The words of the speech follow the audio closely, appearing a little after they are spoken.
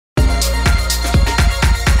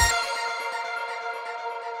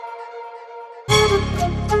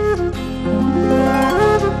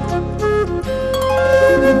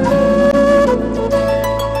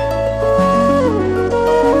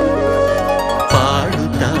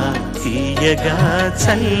తీయగా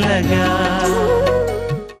చల్లగా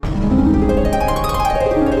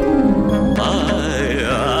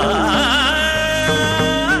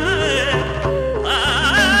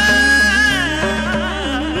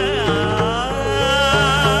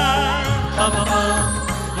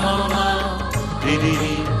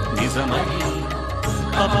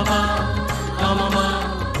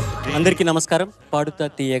అందరికీ నమస్కారం. పాడుతా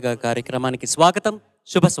తీయగా కార్యక్రమానికి స్వాగతం,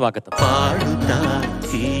 శుభ స్వాగతం. పాడుతా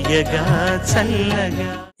తీయగా చల్లగా.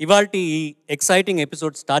 ఇవాల్టి ఈ ఎక్సైటింగ్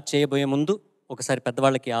ఎపిసోడ్ స్టార్ట్ చేయబోయే ముందు ఒకసారి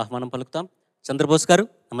పెద్దవాళ్ళకి ఆహ్వానం పలుకుతాం. చంద్రబోస్ గారు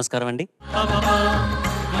నమస్కారం అండి.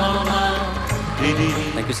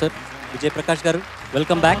 Thank you sir. Vijay Prakash గారు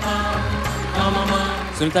వెల్కమ్ బ్యాక్.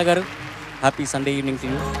 సునీత గారు happy Sunday evening to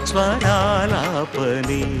you.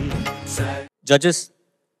 Judges,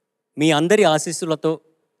 మీ అందరి ఆశీస్సులతో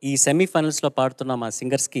ఈ సెమీఫైనల్స్లో పాడుతున్న మా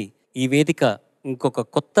సింగర్స్కి ఈ వేదిక ఇంకొక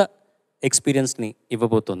కొత్త ఎక్స్పీరియన్స్ని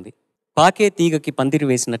ఇవ్వబోతోంది. పాకే తీగకి పందిరి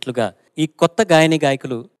వేసినట్లుగా ఈ కొత్త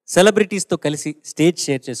గాయకులు సెలబ్రిటీస్తో కలిసి స్టేజ్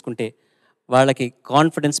షేర్ చేసుకుంటే వాళ్ళకి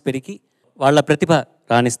కాన్ఫిడెన్స్ పెరిగి వాళ్ళ ప్రతిభ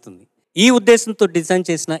రాణిస్తుంది. ఈ ఉద్దేశంతో డిజైన్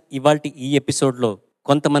చేసిన ఇవాల్టి ఈ ఎపిసోడ్లో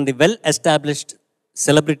కొంతమంది వెల్ ఎస్టాబ్లిష్డ్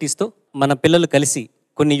సెలబ్రిటీస్తో మన పిల్లలు కలిసి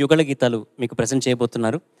కొన్ని యుగళ గీతాలు మీకు ప్రజెంట్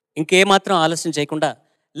చేయబోతున్నారు. ఇంకేమాత్రం ఆలస్యం చేయకుండా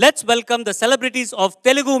let's welcome the celebrities of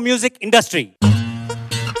Telugu music industry.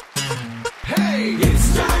 Hey, it's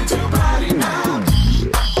time to party now.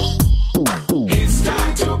 It's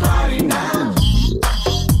time to party now.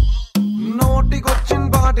 Noti kochin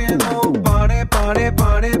party do, paade paade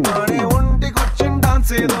paade paade, unti kochin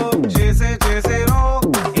dance do, chese ro.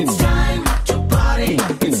 It's time to party.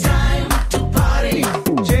 It's time to party.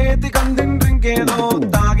 Cheti kandin drink do,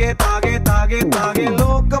 taage taage taage taage,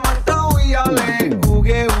 lokamanta uyale.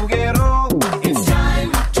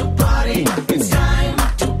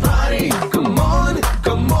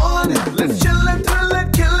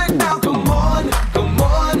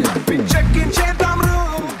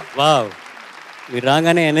 Wow, మీరు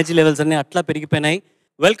రాగానే energy levels అన్నీ అట్లా పెరిగిపోయినాయి.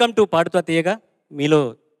 Welcome to పాడుతా తీయగా. మీలో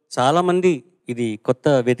చాలామంది ఇది కొత్త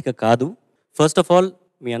వేదిక కాదు. ఫస్ట్ ఆఫ్ ఆల్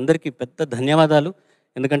మీ అందరికీ పెద్ద ధన్యవాదాలు.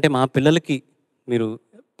 ఎందుకంటే మా పిల్లలకి మీరు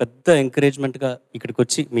పెద్ద ఎంకరేజ్మెంట్గా ఇక్కడికి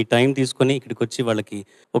వచ్చి మీ టైం తీసుకొని ఇక్కడికి వచ్చి వాళ్ళకి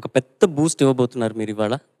ఒక పెద్ద బూస్ట్ ఇవ్వబోతున్నారు మీరు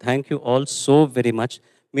ఇవాళ. Thank you all so very much.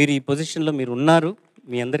 మీరు ఈ పొజిషన్లో మీరు ఉన్నారు.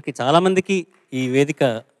 మీ అందరికీ చాలామందికి ఈ వేదిక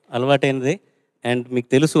అలవాటైనదే. అండ్ మీకు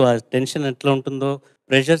తెలుసు ఆ టెన్షన్ ఎట్లా ఉంటుందో,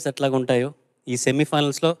 ప్రెషర్స్ ఎట్లాగా ఉంటాయో. ఈ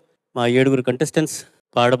సెమీఫైనల్స్లో మా 7 కంటెస్టెంట్స్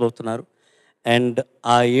పాడబోతున్నారు. అండ్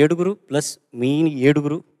ఆ 7 ప్లస్ మీ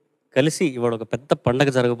 7 కలిసి ఇవాళ ఒక పెద్ద పండగ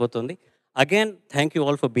జరగబోతోంది. Again thank you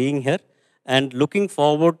all for being here and looking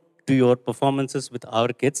forward to your performances with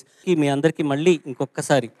our kids. మీ అందరికీ మళ్ళీ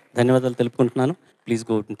ఇంకొకసారి ధన్యవాదాలు తెలుపుకుంటున్నాను. Please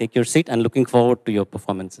go and take your seat and looking forward to your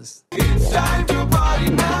performances.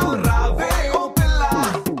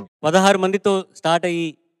 16 మందితో స్టార్ట్ అయ్యి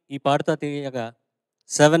ఈ పాడుతా తీయగా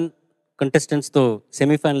 7 కంటెస్టెంట్స్తో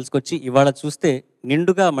సెమీఫైనల్స్కి వచ్చి ఇవాళ చూస్తే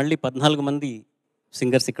నిండుగా మళ్ళీ 14 మంది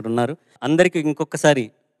సింగర్స్ ఇక్కడ ఉన్నారు. అందరికీ ఇంకొకసారి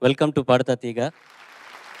వెల్కమ్ టు పాడుతా తీయగా.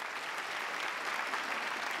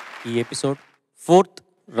 ఈ episode 4th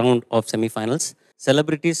round of semifinals,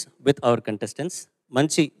 celebrities with our contestants.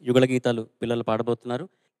 మంచి యుగళ గీతాలు పిల్లలు పాడబోతున్నారు.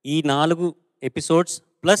 ఈ 4 ఎపిసోడ్స్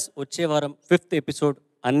ప్లస్ వచ్చే వారం 5th ఎపిసోడ్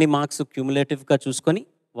అన్ని మార్క్స్ క్యూములేటివ్గా చూసుకొని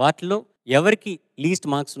వాటిలో ఎవరికి లీస్ట్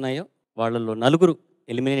మార్క్స్ ఉన్నాయో వాళ్ళలో 4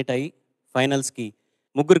 ఎలిమినేట్ అయ్యి ఫైనల్స్కి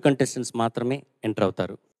 3 కంటెస్టెంట్స్ మాత్రమే ఎంటర్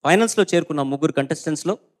అవుతారు. ఫైనల్స్లో చేరుకున్న 3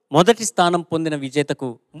 కంటెస్టెంట్స్లో మొదటి స్థానం పొందిన విజేతకు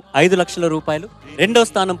 5 లక్షల రూపాయలు, రెండో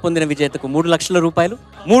స్థానం పొందిన విజేతకు 3 లక్షల రూపాయలు,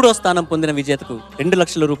 మూడో స్థానం పొందిన విజేతకు 2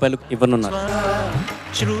 లక్షల రూపాయలు ఇవ్వనున్నారు.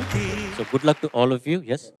 So good luck to all of you.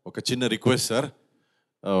 Yes, ఒక చిన్న రిక్వెస్ట్ సార్.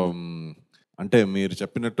 అంటే మీరు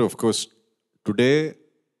చెప్పినట్టు of course today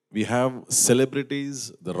we have celebrities,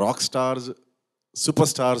 the rock stars,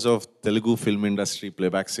 superstars of Telugu film industry,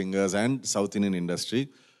 playback singers and South Indian industry.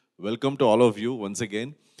 Welcome to all of you once again.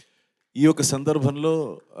 ఈ యొక్క సందర్భంలో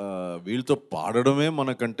వీళ్ళతో పాడడమే మన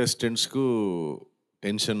కంటెస్టెంట్స్కు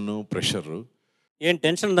టెన్షన్, ప్రెషర్. ఏం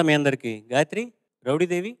tension ఉందా మీ అందరికి? గాయత్రి, రౌడీ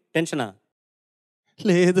దేవి టెన్షనా?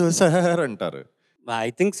 లేదు sir అంటారు.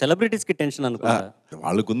 ఐ థింక్ సెలబ్రిటీస్కి టెన్షన్ అనుకో.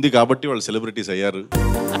 వాళ్ళకు ఉంది కాబట్టి వాళ్ళు సెలబ్రిటీస్ అయ్యారు.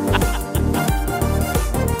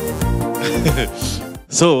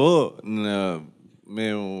 సో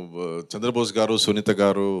మేము చంద్రబోస్ గారు, సునీత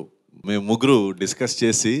గారు, మేము 3 డిస్కస్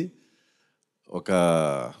చేసి ఒక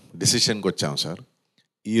డిసిషన్కి వచ్చాం సార్.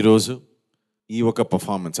 ఈరోజు ఈ ఒక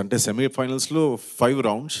పర్ఫార్మెన్స్ అంటే సెమీఫైనల్స్లో 5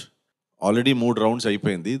 రౌండ్స్, ఆల్రెడీ 3 రౌండ్స్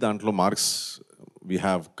అయిపోయింది. దాంట్లో marks we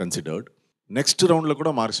have considered. Next రౌండ్లో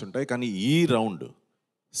కూడా మార్క్స్ ఉంటాయి. కానీ ఈ రౌండ్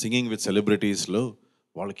సింగింగ్ విత్ సెలబ్రిటీస్లో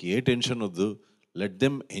వాళ్ళకి ఏ టెన్షన్ వద్దు. Let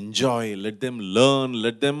them enjoy, let them learn,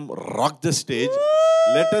 let them rock the stage,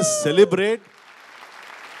 let us celebrate.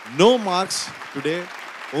 No marks today,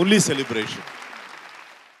 only celebration.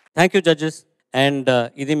 Thank you judges. And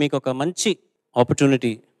ఇది మీకు ఒక మంచి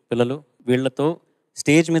ఆపర్చునిటీ పిల్లలు. వీళ్ళతో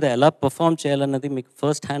స్టేజ్ మీద ఎలా పర్ఫామ్ చేయాలన్నది మీకు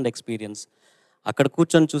ఫస్ట్ హ్యాండ్ ఎక్స్పీరియన్స్. అక్కడ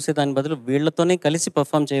కూర్చొని చూసే దాని బదులు వీళ్ళతోనే కలిసి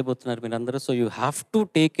పర్ఫామ్ చేయబోతున్నారు మీరందరూ. So you have to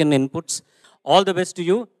take in inputs. All the best to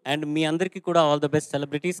you and మీ అందరికీ కూడా all the best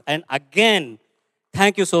celebrities. And again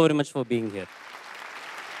thank you so very much for being here.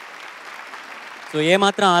 So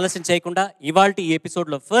ఏమాత్రం ఆలస్యం చేయకుండా ఇవాల్టి ఈ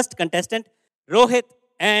ఎపిసోడ్లో first contestant Rohit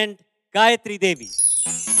and Gayatri Devi.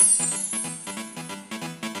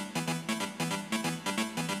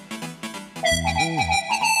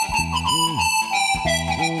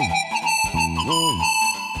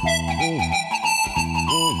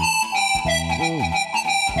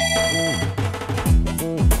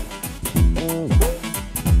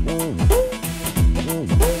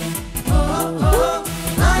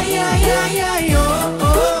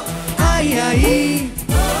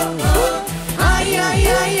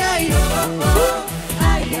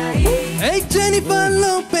 Jennifer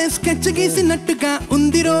Lopez sketch గీసినట్టుగా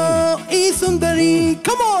ఉందిరో ఈ సుందరి.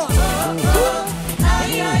 Come on.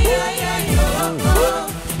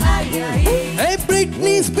 A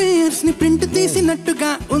Britney spheres ని ప్రింట్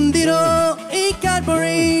తీసినట్టుగా ఉందిరో ఈ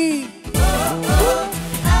క్యాడ్బరీ.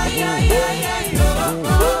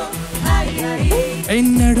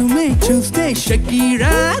 నడుమే చూస్తే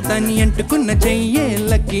షకీరా, దాన్ని అంటుకున్న చెయ్యే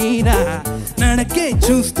లకీరా. నడకే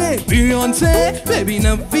చూస్తే బియాన్సే, బేబీ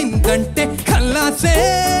నవ్విందంటే ఖల్లాసే.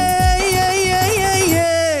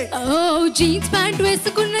 జీన్స్ ప్యాంట్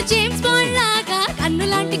వేసుకున్న జేమ్స్ బాండ్ లాగా కన్ను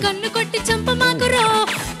లాంటి కన్ను కొట్టి చంప మాకురో.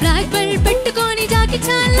 బ్లాక్ బెల్ట్ పెట్టుకొని జాకి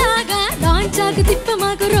చాలాగా లాంచ్ జాకి తిప్ప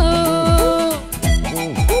మాకురో.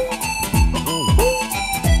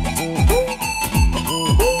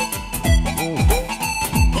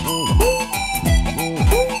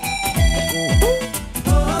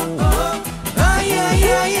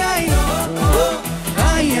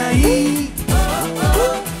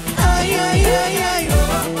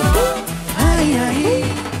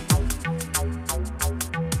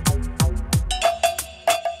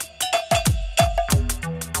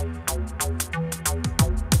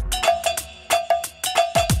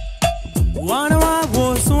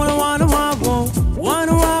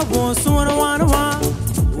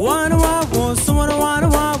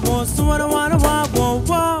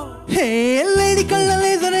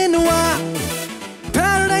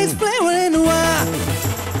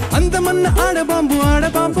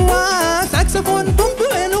 ఆడబాంబువా సాక్సోఫోన్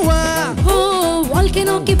పంపువేనువా. ఓ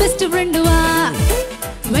వాల్కెనోకి బెస్ట్ ఫ్రెండ్వా,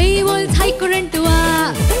 వెయ్యి వోల్ట్ హై కరెంటువా.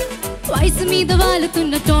 వయసు మీద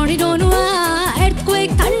వాలుతున్న టోర్నడోనువా, ఎర్త్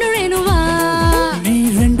క్వేక్ థండరేనువా. నీ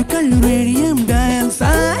రెండు కళ్ళు రేడియం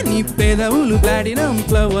డయల్సా, నీ పెదవులు ప్లాటినం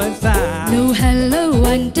ఫ్లవర్సా. నువ్వు హెల్లో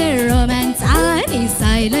అంటే రొమాన్స్, నీ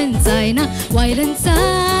సైలెన్స్ అయినా వైలెన్సా.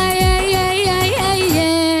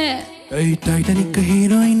 టైటానిక్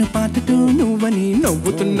హీరోయిన్ పాటతో నువ్వని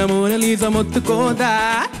నవ్వుతున్న మోనలీజా మొత్తుకోదా.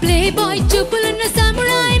 ప్లే బాయ్ చూపులున్న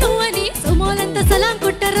సామురాయ్ నువ్వని సుమోలంతా సలాం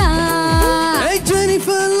కొట్టరా.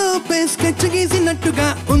 జెనిఫర్ లోపెస్ స్కెచ్ గీసినట్టుగా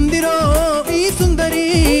ఉందిరో ఈ సుందరి.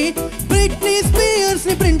 బ్రిట్నీ స్పియర్స్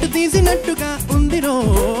ని ప్రింట్ తీసినట్టుగా ఉందిరో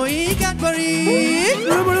ఈ క్యాడ్బరీ.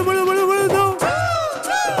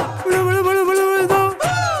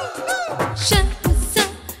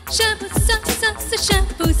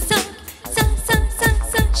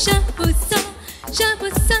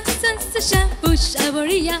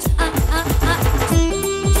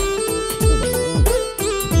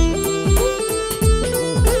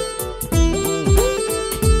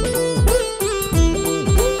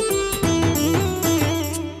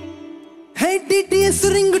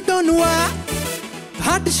 Ring టోనువా,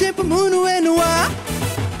 heart shape మూనువేనువా.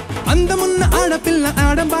 అందమున్న ఆడపిల్ల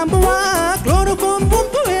ఆడబాంబువా, క్లోరోఫోమ్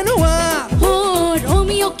పంపువేనువా. ఓ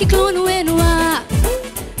రోమియోకి క్లోనువేనువా,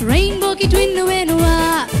 రెయిన్బోకి ట్విన్నువేనువా.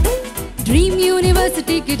 డ్రీమ్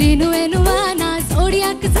యూనివర్సిటీకి డీనువేనువా, నా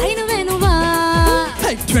జోడియాక్ సైనువేనువా.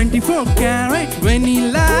 24 క్యారెట్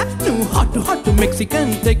వెనిలా, నువ్వు hot hot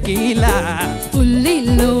Mexican tequila. Fully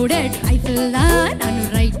loaded రైఫిల్లా, నన్ను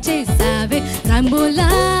రైట్ చేసావే రాంబోలా.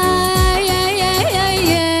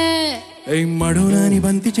 మడోనాని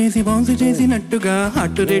బంతి చేసి బౌన్స్ చేసినట్టుగా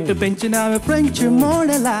హార్ట్ రేట్ పెంచినావే ఫ్రెంచ్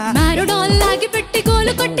మోడలా. మారోడాల్ లాగి పెట్టి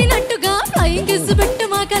గోలు కొట్టినట్టుగా ఫ్లయింగ్ కిస్ పెట్టు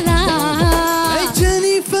మాకలా.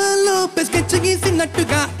 జెనిఫర్ లోపెస్ స్కెచ్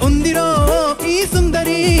గీసినట్టుగా ఉందిరో ఈ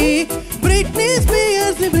సుందరి. బ్రిట్నీ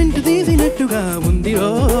స్పియర్స్ ని ప్రింట్ తీసినట్టుగా ఉందిరో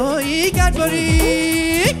ఈ క్యాడ్బరీ.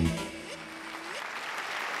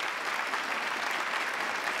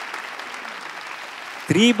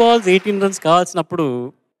 3 balls 18 runs కావాల్సినప్పుడు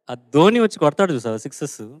ఆ ధోని వచ్చి కొడతాడు చూసావా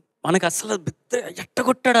సిక్సెస్, మనకు అసలు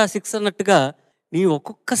ఎట్టగొట్టాడు ఆ సిక్స్ అన్నట్టుగా నీ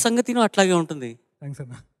ఒక్కొక్క సంగతినూ అట్లాగే ఉంటుంది. థ్యాంక్స్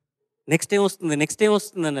అన్న. నెక్స్ట్ ఏం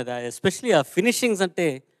వస్తుంది అన్నది, ఎస్పెషలీ ఆ ఫినిషింగ్స్ అంటే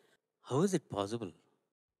హౌ ఇస్ ఇట్ పాసిబుల్?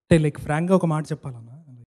 అంటే లైక్ ఫ్రాంక్గా ఒక మాట చెప్పాలన్నా,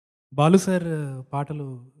 బాలు సార్ పాటలు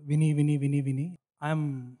విని విని విని విని I'm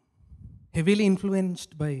heavily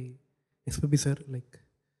influenced by SPB sir, like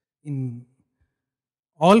in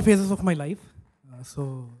all phases of my life. So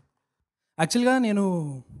యాక్చువల్గా నేను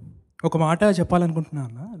ఒక మాట చెప్పాలనుకుంటున్నాను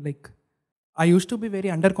అన్న. Like I use to be very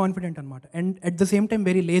under confident అనమాట, and at the same time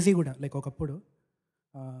very lazy కూడా. లైక్ ఒకప్పుడు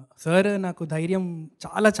సార్ నాకు ధైర్యం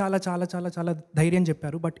చాలా చాలా చాలా చాలా చాలా ధైర్యం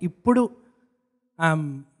చెప్పారు. బట్ ఇప్పుడు I'm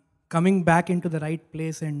coming back in to the right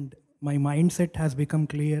place and my mind set has become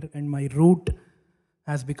clear and my route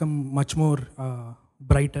has become much more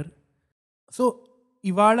brighter. So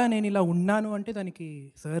ఇవాళ నేను ఇలా ఉన్నాను అంటే దానికి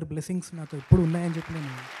సార్ బ్లెస్సింగ్స్ నాతో ఎప్పుడు ఉన్నాయని చెప్పి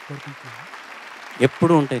నేను కోరుకుంటున్నాను.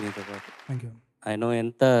 ఎప్పుడు ఉంటాయి నీతో పాటు. Thank you. ఆయన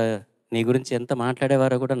ఎంత నీ గురించి ఎంత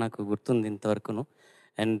మాట్లాడేవారో కూడా నాకు గుర్తుంది ఇంతవరకును.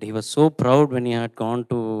 And he was so proud when he had gone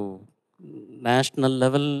to national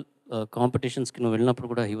level కాంపిటీషన్స్కి నువ్వు వెళ్ళినప్పుడు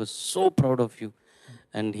కూడా he was so proud of you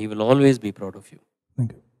and he will always be proud of you.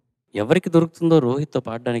 Thank you. ఎవరికి దొరుకుతుందో రోహిత్తో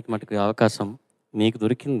పాడడానికి మటుకు అవకాశం నీకు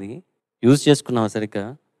దొరికింది, యూజ్ చేసుకున్నావా సరిగ్గా?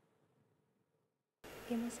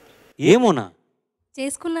 ఏమోనా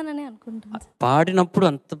చేసుకున్నానని అనుకుంటున్నాను. పాడినప్పుడు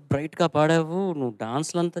అంత బ్రైట్గా పాడావు, నువ్వు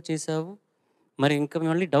డాన్స్లు అంతా చేసావు, మరి ఇంకా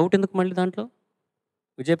మళ్ళీ డౌట్ ఎందుకు మళ్ళీ దాంట్లో?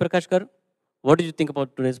 విజయ్ ప్రకాష్ గారు, what do you think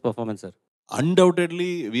about today's performance sir?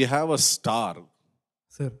 Undoubtedly, we have a star.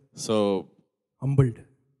 Sir So, humbled.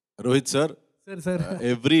 Rohit sir, sir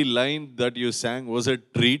every line that you sang was a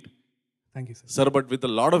treat. Thank you sir. Sir, but with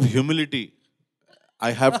a lot of humility,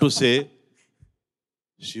 I have to say,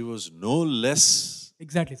 she was no less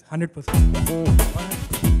exactly 100%.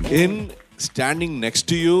 in standing next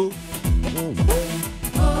to you.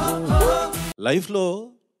 లైఫ్లో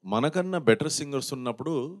మనకన్నా better singers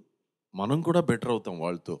ఉన్నప్పుడు మనం కూడా better అవుతాం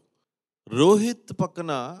వాళ్ళతో. రోహిత్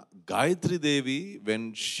పక్కన గాయత్రి దేవి, when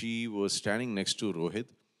she was standing next to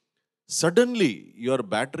Rohit, suddenly your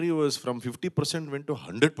battery was from 50% went to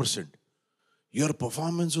 100%. Your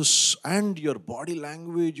performance was, and your body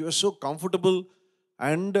language, you are so comfortable.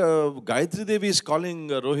 And Gayatri Devi is calling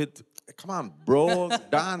Rohit, come on bro,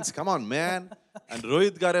 dance, come on man. And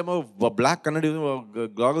Rohit garemo black kannadi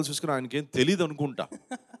goggles chuskoni ayaniki em teliyadu anukunta.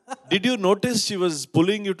 Did you notice she was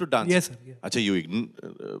pulling you to dance? Yes sir. Yeah. Acha,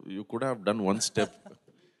 you could have done one step.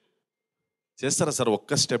 Chestara sir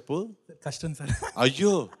okka step? కష్టం sir.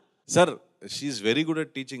 Ayyo sir, she is very good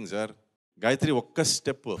at teaching sir. Gayatri okka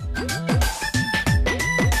step.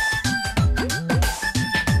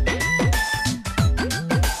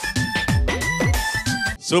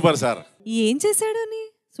 Super sir. ఏం చేశాడు అని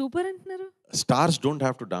super అంటున్నారు? Stars don't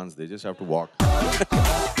have to dance, they just have to walk.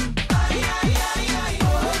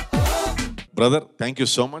 Brother, thank you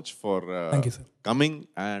so much for Thank you, sir. coming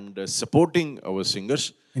and supporting our singers.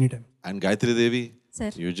 Anytime. And Gayatri Devi,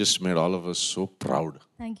 Sir. you just made all of us so proud.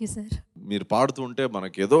 Thank you sir. మీరు పాడుతుంటే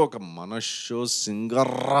మనకేదో ఒక మనషో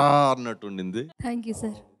సింగర్రా అన్నట్టు ఉండింది. Thank you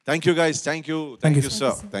sir. Thank you guys, thank you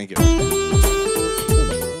sir, thank you.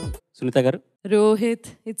 Sunitha గారు. Rohit,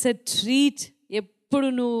 it's a treat. ఎప్పుడు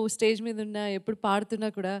నువ్వు stage మీద ఉన్నా, ఎప్పుడు పాడుతున్నా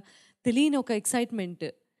కూడా తెలియని ఒక ఎక్సైట్మెంట్.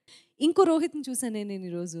 ఇంకో రోహిత్ని చూసాను నేను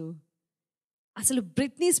ఈరోజు. అసలు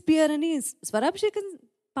బ్రిట్నీ స్పియర్ అని స్వరాభిషేకం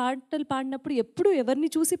పాటలు పాడినప్పుడు ఎప్పుడు ఎవరిని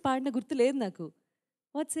చూసి పాడిన గుర్తు లేదు నాకు.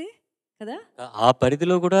 వాట్సే కదా, ఆ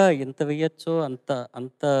పరిధిలో కూడా ఎంత వెయ్యొచ్చో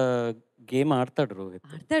అంత గేమ్ ఆడతాడు రోహిత్,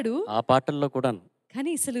 ఆడతాడు ఆ పాటల్లో కూడా.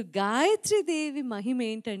 కానీ అసలు గాయత్రి దేవి మహిమ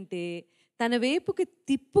ఏంటంటే తన వైపుకి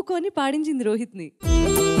తిప్పుకొని పాడించింది రోహిత్ని.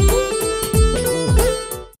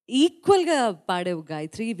 ఈక్వల్ గా పాడావు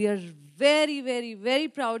Gayatri. We are very very very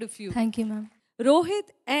proud of you. Thank you ma'am.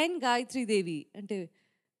 Rohit and Gayatri దేవి అంటే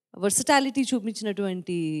వర్సటాలిటీ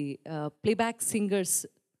చూపించినటువంటి ప్లేబ్యాక్ సింగర్స్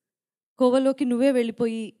కోవలోకి నువ్వే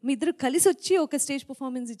వెళ్ళిపోయి మీ ఇద్దరు కలిసి వచ్చి ఒక స్టేజ్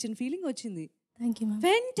పర్ఫార్మెన్స్ ఇచ్చిన ఫీలింగ్ వచ్చింది. Thank you ma'am.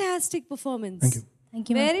 Fantastic performance. Thank you. Thank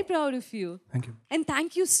you. Very proud of you. Thank you. And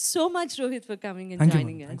thank you so much, Rohit, for coming and Thank you,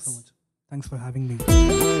 joining ma'am. us. Thanks so much. Thanks for having me.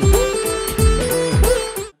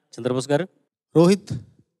 Chandrabose గారు. Rohit,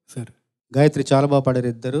 sir. Gayatri చాలా బాగా పాడారు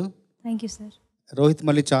ఇద్దరు. Thank you sir. Rohit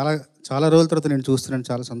మళ్ళీ చాలా రోజుల తర్వాత నేను చూస్తున్నాను,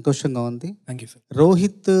 చాలా సంతోషంగా ఉంది. Thank you sir.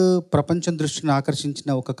 రోహిత్ ప్రపంచం దృష్టిని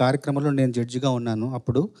ఆకర్షించిన ఒక కార్యక్రమంలో నేను జడ్జిగా ఉన్నాను.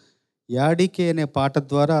 అప్పుడు యాడికే అనే పాట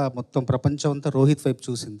ద్వారా మొత్తం ప్రపంచం అంతా రోహిత్ వైపు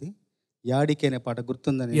చూసింది. యాడికే అనే పాట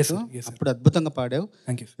గుర్తుందని Yes, sir. Yes, sir. అప్పుడు అద్భుతంగా పాడావు.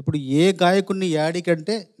 Thank you. ఇప్పుడు ఏ గాయకుడిని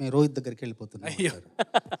యాడికంటే మేము రోహిత్ దగ్గరికి వెళ్ళిపోతున్నాం. అయ్యో.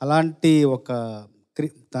 అలాంటి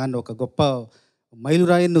దాన్ని ఒక గొప్ప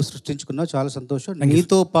మైలురాయిని నువ్వు సృష్టించుకున్నావు. చాలా సంతోషం. Thank you,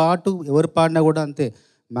 నీతో పాటు ఎవరు పాడినా కూడా అంతే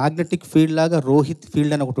మ్యాగ్నెటిక్ ఫీల్డ్ లాగా రోహిత్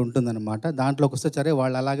ఫీల్డ్ అని ఒకటి ఉంటుందన్నమాట. దాంట్లోకి వస్తే సరే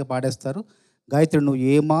వాళ్ళు అలాగే పాడేస్తారు. గాయత్రి నువ్వు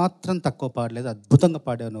ఏమాత్రం తక్కువ పాడలేదు, అద్భుతంగా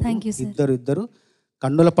పాడావు నువ్వు. ఇద్దరు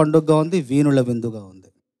కన్నుల పండుగగా ఉంది, వీణుల విందుగా ఉంది.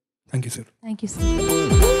 Thank you sir.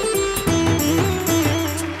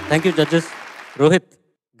 Thank you judges. Rohit,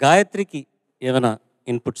 గాయత్రికి ఏమైనా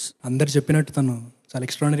ఇన్పుట్స్? అందరు చెప్పినట్టు తను చాలా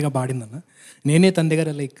ఎక్స్ట్రాడనరీగా పాడిందన్న. నేనే తన దగ్గర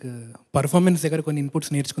లైక్ పర్ఫార్మెన్స్ దగ్గర కొన్ని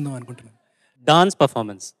ఇన్పుట్స్ నేర్చుకుందాం అనుకుంటున్నాను. Dance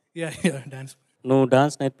performance. డాన్స్. నువ్వు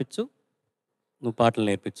డాన్స్ నేర్పించు, నువ్వు పాటలు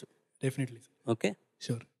నేర్పించు. Definitely. Okay,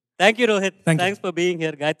 sure. Thank you Rohit. Thanks for being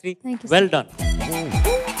here. Gayatri, well done.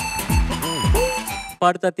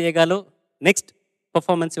 Paduta తీయగాలో next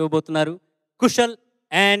performance ఇవ్వబోతున్నారు కుశల్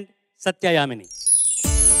అండ్ సత్య యామిని.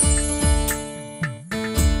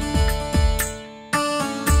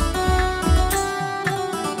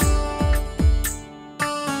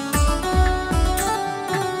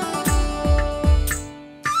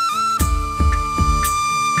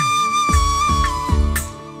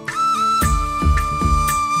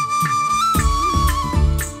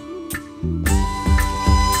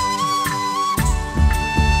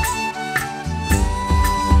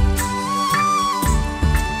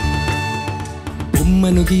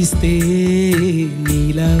 బొమ్మను గీస్తే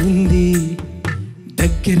నీలా ఉంది,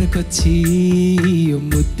 దగ్గరకొచ్చి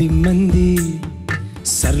ముద్దిమ్మంది.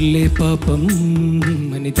 సర్లే పాపం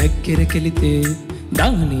అని దగ్గరకెళితే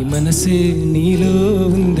దాని మనసే నీలో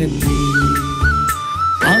ఉందండి.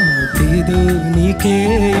 ఆ తేదో నీకే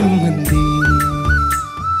ఇమ్మంది.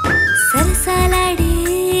 సరసాలాడే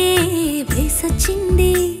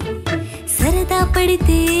వయసొచ్చింది, సరదా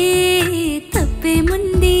పడితే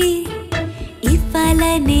తప్పేముంది.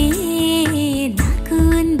 ఇవ్వాలనే నాకు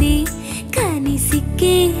ఉంది, కానీ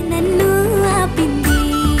సిక్కే నన్ను ఆపింది.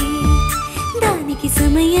 దానికి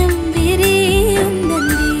సమయం వేరే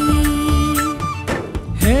ఉందండి.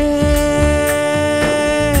 హే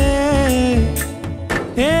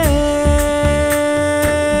హే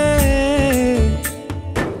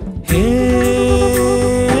హే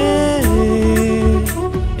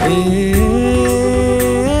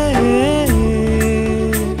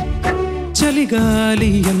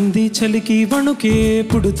చలిగాలి అంది, చలికి వణుకే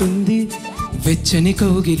పుడుతుంది. వెచ్చని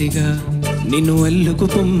కౌగిలిగా నిన్ను అల్లుకు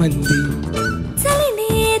పొమ్మంది.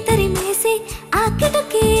 చలినే తరిమేసి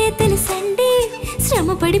ఆకటకే తెలుసండి. శ్రమ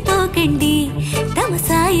పడిపోకండి, తమ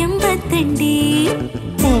సాయం వద్దండి.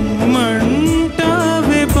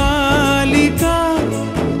 పొమ్మంటావే బాలిక,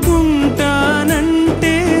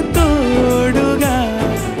 ఉంటానంటే తోడుగా.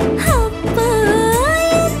 అబ్బా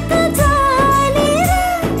ఎంత జాలిరా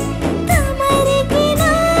తమరికి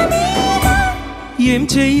నా మీద. ఏం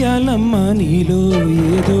చెయ్యాలమ్మా నీలో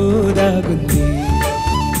ఏదో దాగుంది,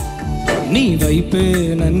 నీ వైపే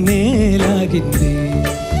నన్నే లాగింది.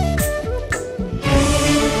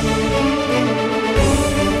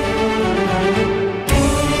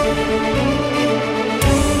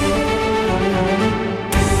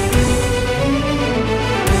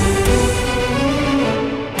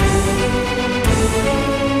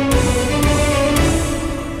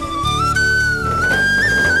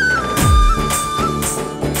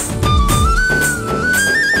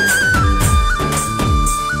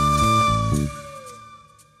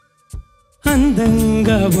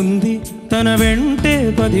 అందంగా ఉంది తన వెంటే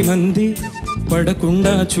 10 మంది,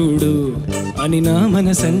 పడకుండా చూడు అని నా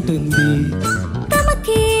మనసంటుంది.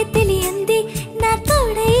 తమకే తెలియంది నా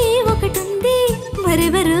తోడై ఒకటుంది,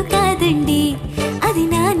 మరెవరు కాదండి అది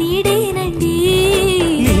నా నీడేనండి.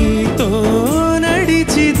 నీతో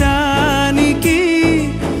నడిచి దానికి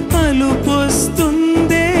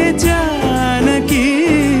అలుపొస్తుందే జానకి.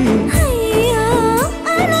 అయ్యో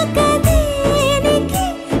అనకదేనికి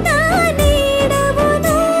నా నీడవు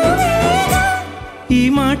నువ్వేగా. ఈ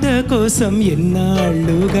మాట కోసం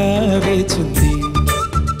ఎన్నాళ్ళుగా వేచుంది,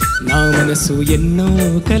 నా మనసు ఎన్నో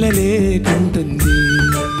కలలే కంటుంది.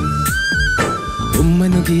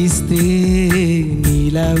 బొమ్మను గీస్తే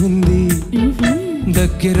నీలా ఉంది,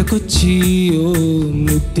 దగ్గరకొచ్చి ఓ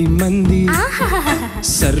ముద్దిమ్మంది.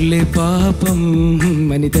 సర్లే పాపం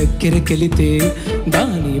అని దగ్గరకెళితే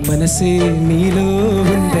దాని మనసే నీలో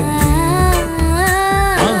ఉందండి.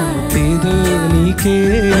 ఆ తేదో నీకే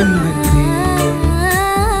ఇమ్మంది,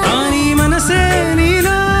 దాని మనసే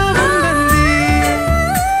నీలో ఉందండి.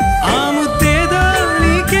 ఆ ముద్దేదో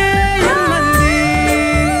నీకే ఇమ్మంది.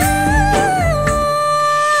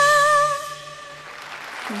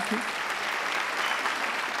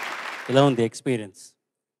 ఎలా ఉంది ఎక్స్పీరియన్స్?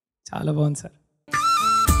 చాలా బాగుంది సార్.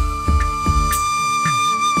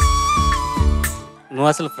 నువ్వు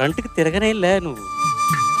అసలు ఫ్రంట్కి తిరగనే లే. నువ్వు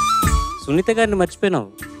సునీత గారిని మర్చిపోయినావు.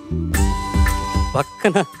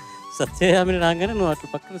 పక్కన సత్యయామిని రాగానే నువ్వు అట్లా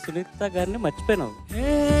పక్కన సునీత గారిని మర్చిపోయినావు.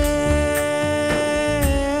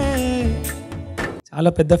 చాలా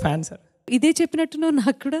పెద్ద ఫ్యాన్ సార్. ఇదే చెప్పినట్టున్నావు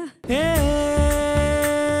నాకు కూడా.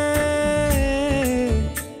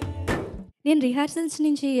 నేను రిహార్సల్స్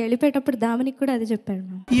నుంచి వెళ్ళిపోయేటప్పుడు దామినికి కూడా అది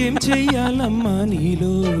చెప్పాను. ఏం చెయ్యాలమ్మా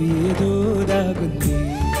నీలో ఏదో దాగుంది.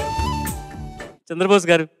 చంద్రబోస్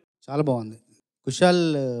గారు చాలా బాగుంది. కుషాల్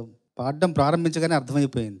పాడడం ప్రారంభించగానే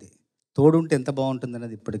అర్థమైపోయింది తోడుంటే ఎంత బాగుంటుంది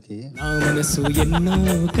అన్నది. ఇప్పటికీ నా మనసు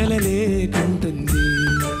ఎన్నో కలలే కంటుంది.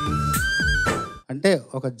 అంటే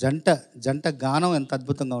ఒక జంట గానం ఎంత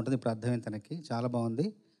అద్భుతంగా ఉంటుంది ఇప్పుడు అర్థమైంది తనకి. చాలా బాగుంది,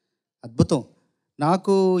 అద్భుతం.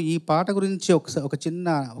 నాకు ఈ పాట గురించి ఒక చిన్న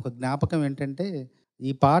జ్ఞాపకం ఏంటంటే,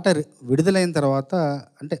 ఈ పాట విడుదలైన తర్వాత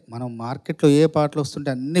అంటే మనం మార్కెట్లో ఏ పాటలు వస్తుంటే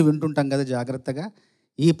అన్నీ వింటుంటాం కదా జాగ్రత్తగా.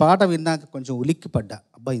 ఈ పాట విన్నాక కొంచెం ఉలిక్కి పడ్డా,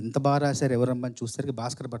 అబ్బా ఇంత బాగా రాశారు ఎవరమ్మని చూసేసరికి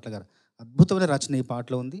భాస్కర్ భట్ల గారు అద్భుతమైన రచన ఈ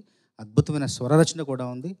పాటలో ఉంది, అద్భుతమైన స్వర రచన కూడా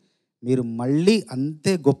ఉంది. మీరు మళ్ళీ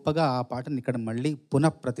అంతే గొప్పగా ఆ పాటని ఇక్కడ మళ్ళీ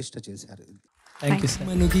పునః ప్రతిష్ఠ చేశారు.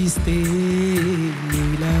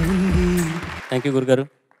 థ్యాంక్ యూ గురుగారు.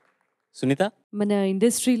 సునీత, మన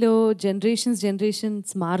ఇండస్ట్రీలో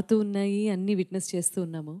జనరేషన్స్ మారుతూ ఉన్నాయి, అన్నీ విట్నెస్ చేస్తూ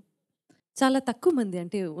ఉన్నాము. చాలా తక్కువ మంది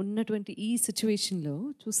అంటే ఉన్నటువంటి ఈ సిచ్యువేషన్లో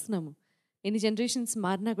చూస్తున్నాము. ఎన్ని జనరేషన్స్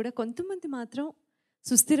మారినా కూడా కొంతమంది మాత్రం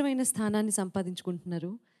సుస్థిరమైన స్థానాన్ని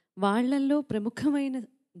సంపాదించుకుంటున్నారు. వాళ్ళల్లో ప్రముఖమైన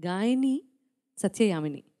గాయని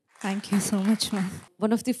Satya Yamini. Thank you so much ma'am.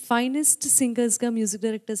 One of the finest సింగర్స్గా music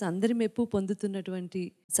directors అందరి మెప్పు పొందుతున్నటువంటి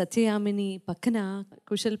సత్యయామిని పక్కన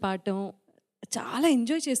కుశల్ పాడటం చాలా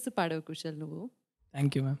ఎంజాయ్ చేస్తూ పాడావు కుశల్. నువ్వు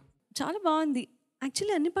థ్యాంక్ యూ మ్యామ్. చాలా బాగుంది.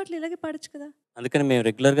 యాక్చువల్లీ అన్ని పాటలు ఇలాగే పాడచ్చు కదా. అందుకని మేము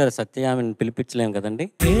రెగ్యులర్గా సత్యయామిని పిలిపించలేము కదండి.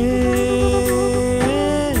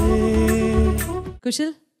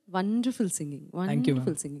 Kushal, wonderful singing,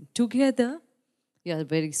 wonderful singing. Together you are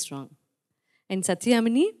very strong. And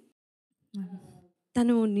Satya Yamini,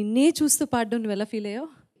 తను నిన్నే చూస్తూ పాడడం నువ్వు ఎలా ఫీల్ అయ్యావు?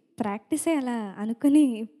 ప్రాక్టీసే అలా అనుకుని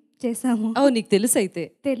చేసాము. నీకు తెలుసు అయితే?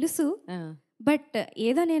 తెలుసు, బట్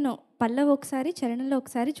ఏదో నేను పల్లవి ఒకసారి చరణంలో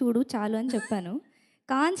ఒకసారి చూడు చాలు అని చెప్పాను.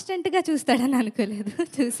 కాన్స్టెంట్గా చూస్తాడని అనుకోలేదు,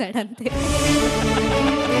 చూశాడు అంతే.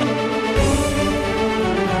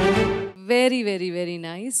 Very very very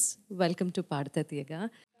nice. Welcome to పాడుతా తీయగా.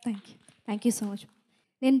 Thank you so much.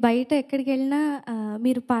 నేను బయట ఎక్కడికి వెళ్ళినా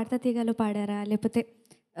మీరు పాడుతా తీయగాలో పాడారా లేకపోతే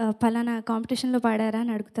పలానా కాంపిటీషన్లో పాడారా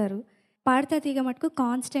అని అడుగుతారు. పాడుతా తీగ మటుకు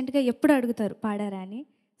కాన్స్టెంట్గా ఎప్పుడు అడుగుతారు పాడారా అని.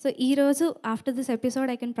 సో ఈరోజు after this episode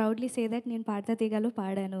I can proudly say that నేను పాడుతా తీగలో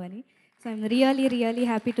పాడాను అని. So I'm really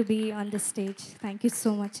happy to be on this stage. Thank you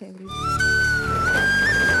so much everyone.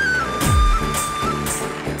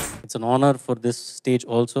 It's an honor for this stage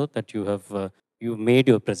also that you made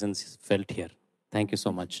your presence felt here. Thank you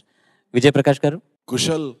so much. Vijay Prakash garu.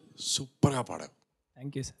 Kushal, super ga paadavu.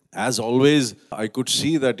 Thank you sir. As always, I could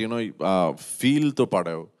see that feel to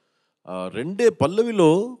paadavu. Rende pallavilo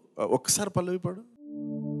okkasari pallavi paadu.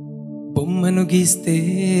 బొమ్మను గీస్తే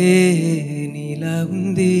నీలా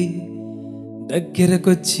ఉంది,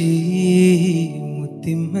 దగ్గరకొచ్చి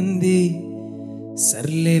ముత్తిమ్మంది,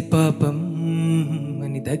 సర్లే పాపం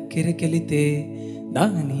అని దగ్గరకెళితే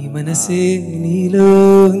దాని మనసే నీలో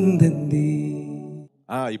ఉందంది.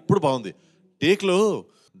 ఇప్పుడు బాగుంది. టేక్లో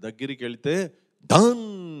దగ్గరికి వెళితే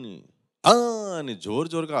దాన్ని అని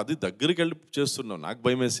జోరుగా అది దగ్గరికి వెళ్ళి చేస్తున్నావు, నాకు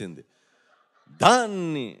భయం వేసింది.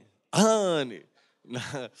 దాన్ని అని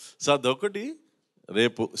సో అదొకటి.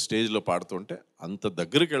 రేపు స్టేజ్లో పాడుతుంటే అంత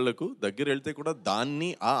దగ్గరికి వెళ్ళకు, దగ్గర వెళ్తే కూడా దాన్ని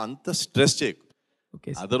అంత స్ట్రెస్ చేయకు.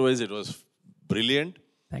 Otherwise it was brilliant.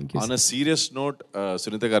 On a serious note,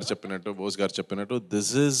 Sunitha గారు చెప్పినట్టు, బోస్ గారు చెప్పినట్టు,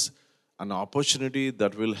 this is an opportunity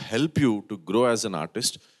that will help you to grow as an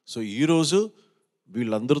artist. So ఈరోజు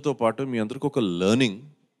వీళ్ళందరితో పాటు మీ అందరికి ఒక learning.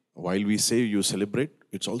 While we say you celebrate,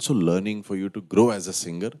 it's also learning for you to grow as a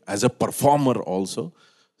singer, as a performer also.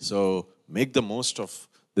 So make the most of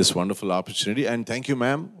this wonderful opportunity, and thank you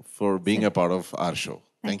ma'am for being a part of our show.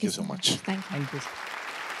 Thank you so much. Thank you.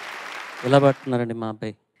 ఎలా పాడుతున్నారండి మా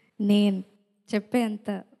అబ్బాయి? నేను చెప్పే అంత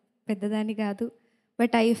పెద్దదాన్ని కాదు,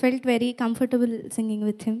 but I felt very comfortable singing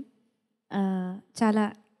with him. చాలా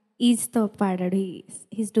ఈజీతో పాడాడు.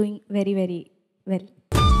 He's doing very very well.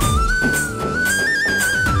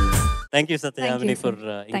 Thank you Satya Yamini for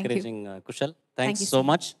encouraging Kushal. Thanks so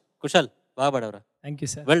much Kushal. బాగా పాడవరా? Thank you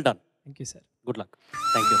sir. Well done. Thank you sir. Good luck.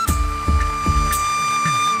 Thank you.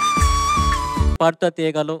 Paduta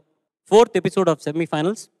తీయగాలో 4th episode of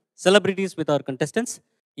semifinals, celebrities with our contestants.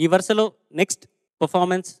 ఈ వరుసలో next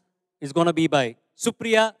performance is gonna be by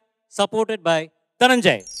Supriya, supported by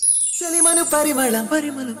Dhananjay. చెలిమను పరిమళం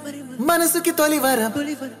మనసుకి తొలివరం,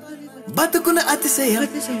 బతుకున అతిశయం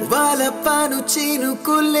వాలపాను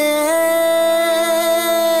చీనుకులే,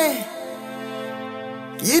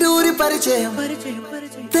 ఇరువురి పరిచయం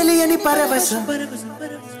తెలియని పరవశం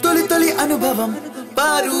తొలి తొలి అనుభవం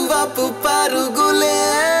పరువపు పరుగులే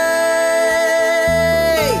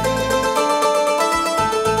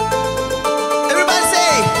Everybody say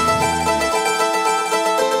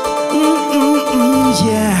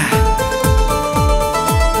yeah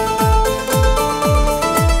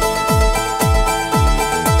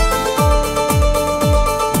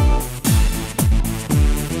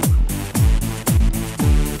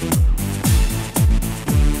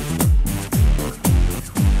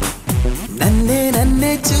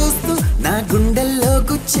నన్నే చూస్తూ నా గుండెల్లో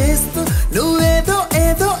గుచ్చేస్తూ నువ్వేదో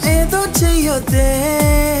ఏదో ఏదో చెయ్యొద్దే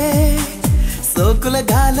సోకుల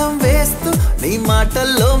గాలం వేస్తూ నీ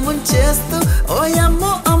మాటల్లో ముంచేస్తూ ఓ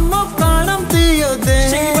అమ్మో అమ్మో ప్రాణం తీయొద్దే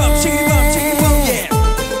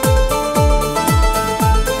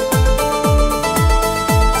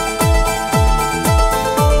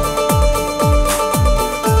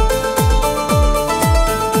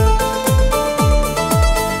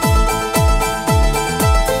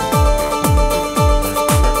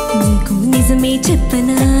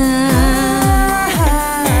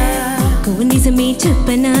నిజమే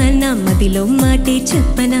చెప్పనా నా మదిలో మాటే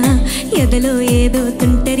చెప్పనా ఎదలో ఏదో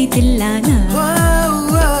తుంటరి తిల్లానా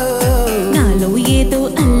నాలో ఏదో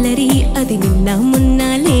అల్లరి అది నిన్న మొన్న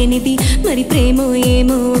లేనిది మరి ప్రేమో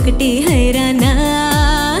ఏమో ఒకటి హైరానా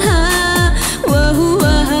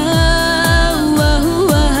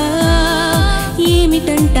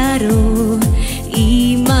ఏమిటంటారో ఈ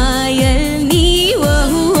మాయల్ని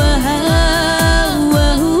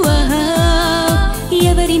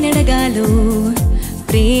ఎవరినడగాలో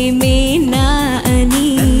ప్రేమేనా అని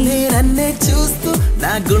నన్నే చూస్తూ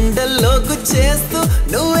నా గుండెల్లో గుచ్చేస్తూ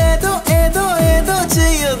నువ్వేదో ఏదో ఏదో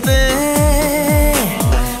చెయ్యొద్దే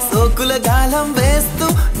సోకుల గాలం వేస్తూ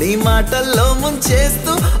నీ మాటల్లో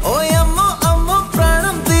ముంచేస్తూ ఓ అమ్మో అమ్మో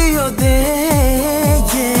ప్రాణం తీయొద్దే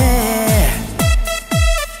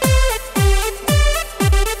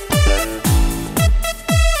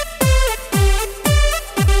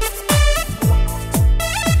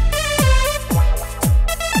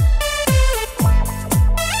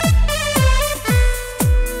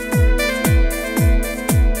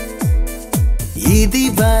ఇది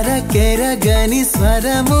వరకెరగని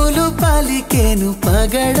స్వరములు పలికేను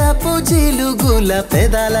పగడపు జిలుగుల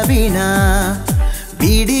పెదాల వీణ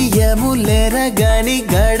బిడియములెరగని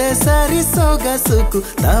గడసరి సొగసుకు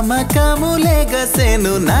తమకములెగసెను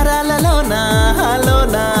నరాలలోనా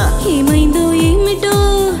హలోనా ఏమైందో ఏమిటో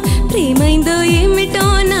ప్రేమైందో ఏమిటో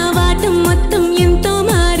నా వాటం మొత్తం ఎంతో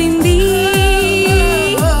మారింది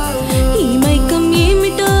ఈ మైకం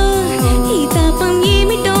ఏమిటో ఈ తాపం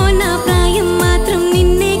ఏమిటో నా ప్రాయం మాత్రం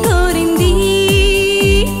నిన్నే కోరింది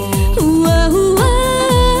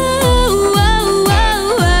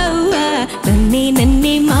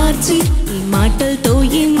నన్నే మార్చి ఈ మాటలతో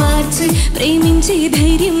ఏ మార్చి ప్రేమించే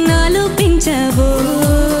ధైర్యం నాలో పెంచావో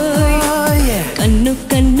కన్ను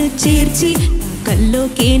కన్ను చేర్చి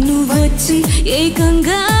కల్లోకే నువ్వు వచ్చి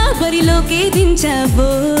ఏకంగా బరిలోకే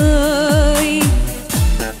దించావోయ్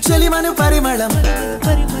చెలిమను పరిమళం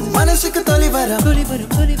మనసుకు తొలివరం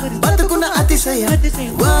బతుకున్న అతిశయం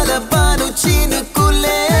వాలపాను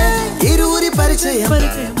చీనుకులే ఇరువురి పరిచయం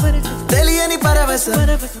తెలియని పరవశం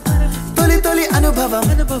తొలి తొలి అనుభవం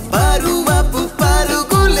పరువపు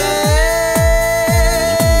పరుగులే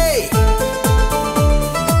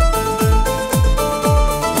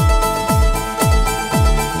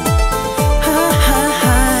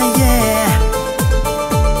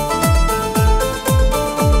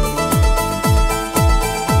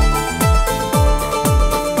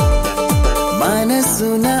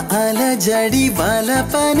మనసున అలజడి వల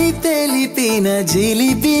పని తెలిపిన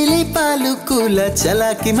జిలిబిలి పలుకుల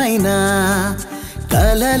చలాకిమైన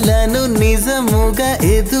కలలను నిజముగా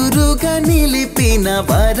ఎదురుగా నిలిపిన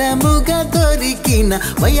వరముగా దొరికిన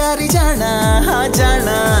వయారి జానా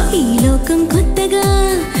జానా ఈ లోకం కొత్తగా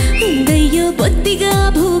ఉందయ్యో బొత్తిగా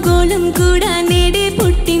భూగోళం కూడా నేడే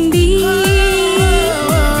పుట్టింది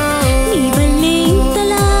నీ వల్లే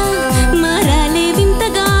ఇంతలా మారాలే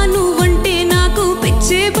వింతగా నువ్వంటే నాకు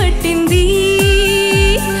పిచ్చే పట్టింది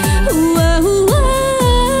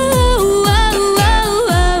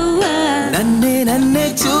నన్నే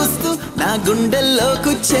చూస్తూ నా గుండెల్లో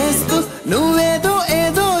కుచ్చేస్తూ నువ్వేదో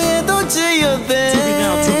ఏదో ఏదో చెయ్యొద్దే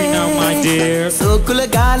సోకుల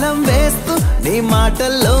గాలం వేస్తూ నీ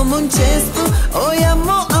మాటల్లో ముంచేస్తూ ఓ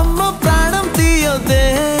అమ్మో అమ్మో ప్రాణం తీయొద్దే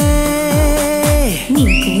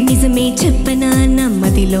నీకు నిజమే చెప్పనా నా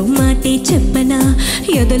మదిలో మాటే చెప్పనా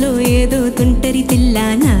ఎదలో ఏదో తుంటరి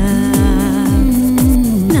తిల్లానా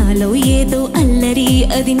నాలో నాలో ఏదో అల్లరి,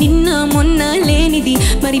 అది నిన్న మొన్న లేనిది,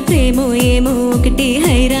 మరి ప్రేమో ఏమో ఒకటి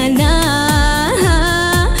హైరానా.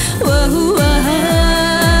 వహు వహా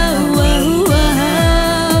వహు వహా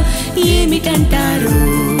ఏమిటంటారు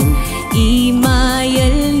ఈ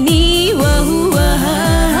మాయల్ని, వహు వహా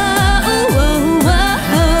వహు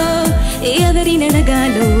వహా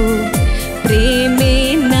ఎవరినడగాలో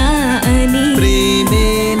ప్రేమేనా అని,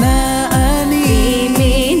 ప్రేమేనా అని,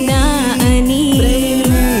 ప్రేమేనా అని,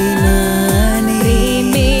 ప్రేమేనా అని,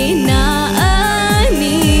 ప్రేమేనా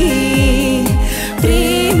అని,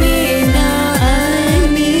 ప్రేమేనా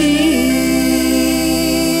అని.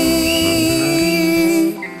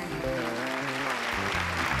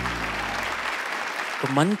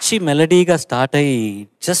 ఒక మంచి మెలడీగా స్టార్ట్ అయ్యి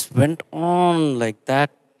just went on like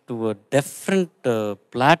that to different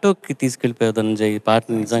ప్లాటోకి తీసుకెళ్ళిపోయావు Dhananjay ఈ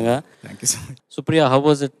పాటని. నిజంగా thank you so much. Supriya, how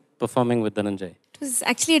was it performing with Dhananjay? It was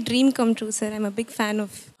actually a dream come true, sir. I'm a big fan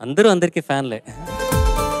of. అందరికీ ఫ్యాన్లే.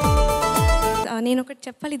 నేను ఒకటి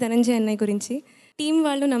చెప్పాలి ధనంజయ్ అన్నయ్య గురించి. టీం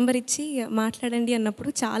వాళ్ళు నంబర్ ఇచ్చి మాట్లాడండి అన్నప్పుడు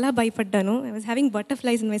చాలా భయపడ్డాను. I was having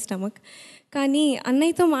butterflies in my stomach. కానీ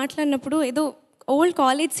అన్నయ్యతో మాట్లాడినప్పుడు ఏదో ఓల్డ్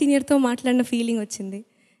కాలేజ్ సీనియర్తో మాట్లాడిన ఫీలింగ్ వచ్చింది.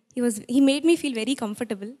 He made me feel very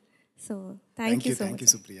comfortable. So thank you so thank you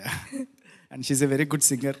much. Supriya. And she a very good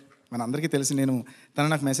singer. మన అందరికీ తెలుసు. తను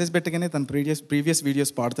నాకు మెసేజ్ పెట్టగానే తన ప్రీవియస్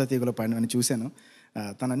వీడియోస్ పాడుతా తీగలో పాడినవని చూశాను.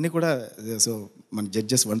 తను అన్నీ కూడా సో మన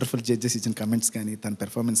వండర్ఫుల్ జడ్జెస్ ఇచ్చిన కమెంట్స్ కానీ తన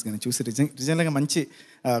పెర్ఫార్మెన్స్ కానీ చూసి నిజంగా మంచి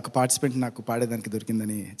ఒక పార్టిసిపెంట్ నాకు పాడేదానికి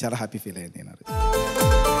దొరికిందని చాలా హ్యాపీ ఫీల్ అయ్యాను నేను.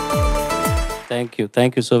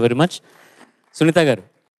 Thank you so very much. Sunitha గారు,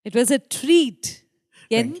 ఇట్ వాజ్ ఎ ట్రీట్.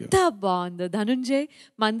 ఎంత బాగుందో ధనుంజయ్.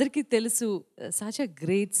 మా అందరికీ తెలుసు such a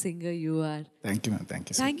great singer you are. Thank you ma'am.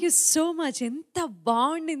 Thank you so much. ఎంత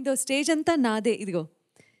బాగుండిందో. స్టేజ్ అంతా నాదే. ఇదిగో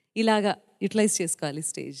ఇలాగా యూటిలైజ్ చేసుకోవాలి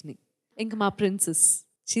స్టేజ్ని. ఇంకా మా princess,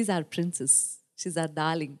 she's are princess, she's are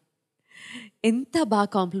darling. ఎంత బాగా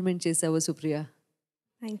కాంప్లిమెంట్ చేసావో సుప్రియ.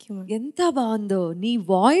 Thank you. ఎంత బాగుందో. నీ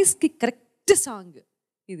వాయిస్కి కరెక్ట్ సాంగ్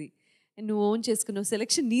ఇది. నువ్వు ఓన్ చేసుకున్నావు.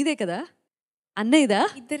 సెలెక్షన్ నీదే కదా అన్నయ్యదా?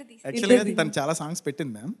 యాక్చువల్గా తను చాలా సాంగ్స్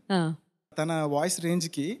పెట్టింది మ్యామ్. తన వాయిస్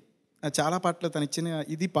రేంజ్కి చాలా పాటలు తను ఇచ్చిన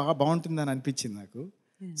ఇది బాగుంటుందని అనిపించింది నాకు.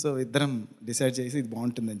 సో ఇద్దరం డిసైడ్ చేసి ఇది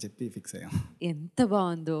బాగుంటుందని చెప్పి ఫిక్స్ అయ్యాం. ఎంత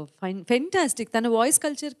బాగుందో. ఫెంటాస్టిక్. తన వాయిస్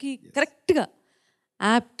కల్చర్కి కరెక్ట్గా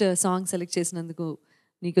యాప్ట్ సాంగ్ సెలెక్ట్ చేసినందుకు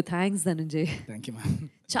నీకు thanks Dhananjay. Thank you ma'am.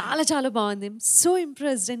 చాలా చాలా బాగుంది. So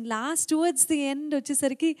impressed. And last towards the end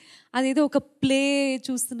వచ్చేసరికి అదేదో ఒక ప్లే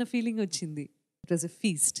చూస్తున్న ఫీలింగ్ వచ్చింది. It was a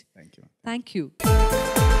feast. Thank you. Thank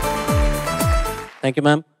you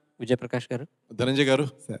ma'am. Vijay Prakash గారు. ధనంజయ్ గారు,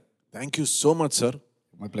 sir thank you so much sir.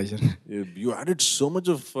 My pleasure. You added so much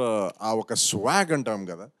of ఆ ఒక swag అంటాం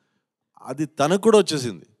కదా, అది తనకు కూడా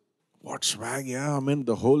వచ్చేసింది. What swag, yeah, I mean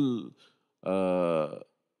the whole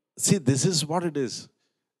see, this is what it is.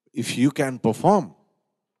 If you can perform,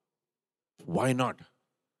 why not?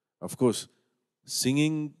 Of course,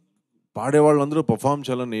 singing పాడేవాళ్ళందరూ perform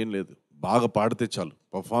చేయాలని ఏం లేదు. బాగా పాడితే చాలు,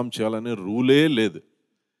 పర్ఫామ్ చేయాలనే రూలే లేదు.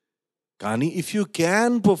 కానీ if you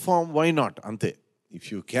can perform, why not, అంతే. If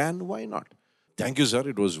you can, why not. Thank you sir.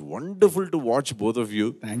 It was wonderful to watch both of you.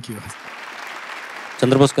 Thank you.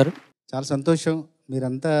 Chandrabose గారు. చాలా సంతోషం.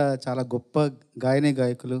 మీరంతా చాలా గొప్ప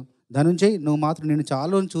గాయకులు. ధనుంజయ్, నువ్వు మాత్రం నేను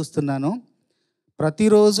చాలా చూస్తున్నాను.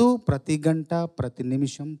 ప్రతిరోజు, ప్రతి గంట, ప్రతి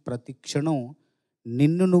నిమిషం, ప్రతి క్షణం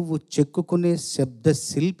నిన్ను నువ్వు చెక్కుకునే శబ్ద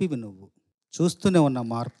శిల్పివి. నువ్వు చూస్తూనే ఉన్న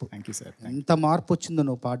మార్పు. Thank you sir. ఎంత మార్పు వచ్చిందో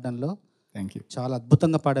నువ్వు పాడడంలో. Thank you. చాలా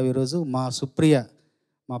అద్భుతంగా పాడావు ఈరోజు. మా సుప్రియ,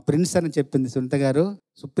 మా ప్రిన్స్ అని చెప్పింది సునీత గారు.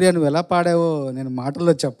 సుప్రియ, నువ్వు ఎలా పాడావో నేను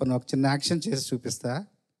మాటల్లో చెప్పను. ఒక చిన్న యాక్షన్ చేసి చూపిస్తా.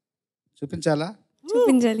 చూపించాలా?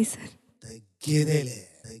 చూపించాలి సార్. తగ్గేదేలే.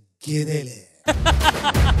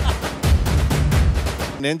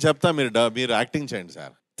 నేను చెప్తా, మీరు యాక్టింగ్ చేయండి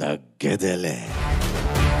సార్. తగ్గేదేలే.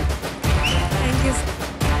 Thank you sir.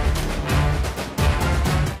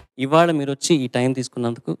 ఇవాళ మీరు వచ్చి ఈ టైం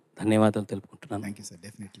తీసుకున్నందుకు ధన్యవాదాలు తెలుపుకుంటున్నాను. Thank you sir.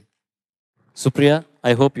 Definitely. Supriya,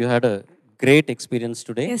 I hope you had a great experience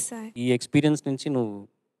today. Yes, sir. ఈ ఎక్స్పీరియన్స్ నుంచి నువ్వు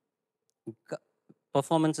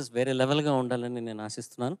పర్ఫార్మెన్సెస్ వేరే లెవెల్గా ఉండాలని నేను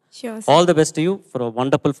ఆశిస్తున్నాను. Sure, sir. All the best you for a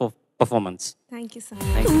wonderful performance. Thank you sir.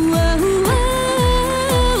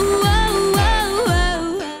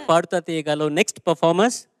 Paduta తీయగాలో next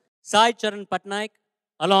performers Sai Charan Patnaik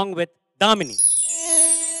along with Damini.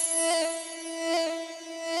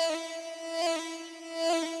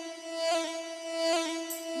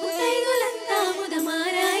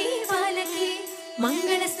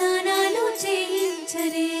 మంగళ స్నానాలు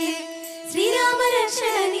చేయించరే, శ్రీరామ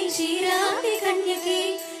రక్షణని శ్రీరామి కన్యకి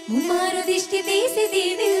ముమ్మారు దిష్టి తీసి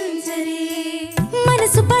దీవించరే.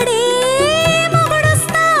 మనసు పడే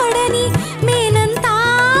మొగుడొస్తాడని మేనంతా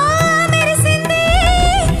మెరిసింది,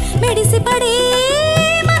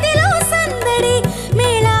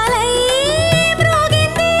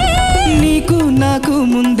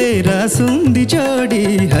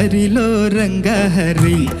 బరిలో రంగా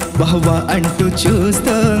హరి వహ్వా అంటూ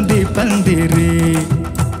చూస్తోంది పందిరి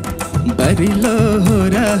బరిలో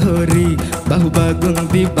హోరా హోరి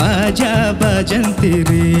బహుబాగుంది బాజా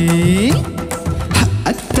బాజంతిరి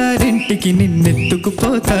అత్తారింటికి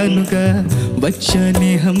నిన్నెత్తుకుపోతానుగా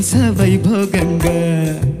వచ్చానే హంస వైభోగంగా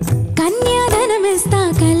కన్యాదానమిస్తా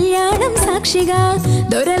కళ్యాణం సాక్షిగా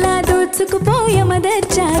దొరలా దోచుకుపోయ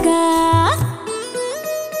మదర్చాగా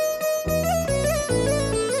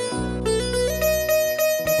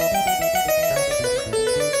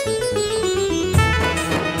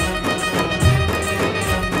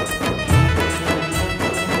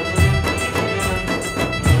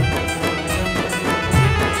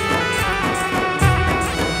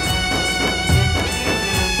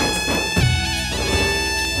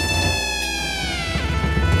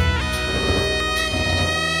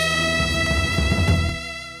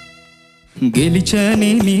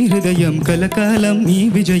గెలిచానే నీ హృదయం కలకాలం నీ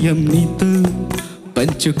విజయం నీతో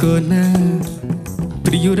పంచుకోనా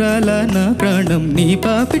ప్రియురాల నా ప్రాణం నీ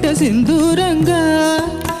పాపిట సింధూరంగా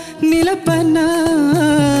నిలపన్నా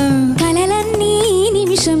కలలన్నీ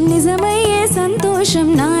నిమిషం నిజమయ్యే సంతోషం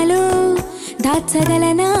నాలో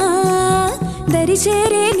దాచగలనా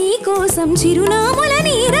దరిచేరే నీ కోసం చిరునాముల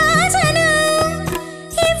నీ రాజన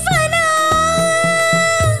ఇవ్వనా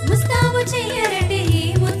ముస్తాబు చెయ్యరటే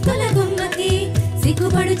ఈ ముత్తుల గుమ్మకి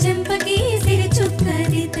సిగ్గుపడు చెంపకి సిరి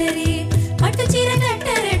చుక్కదిద్దరి పట్టు చీర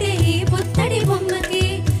కట్టరటే ఈ పుత్తడి బొమ్మకి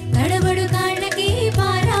తడబడు కాళ్ళకి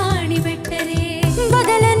పారాణి పెట్టరే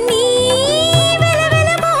బగలన్నీ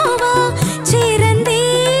వెలవెలమోవా చేరందే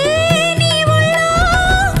నీ ఒళ్ళో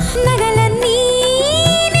నగలన్నీ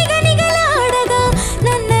నిగనిగలాడగా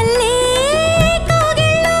నన్నల్లే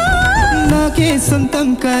కోగిళ్ళో నాకే సొంతం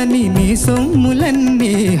కాని నీ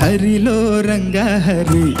సొమ్ములన్నీ హరిలో రంగా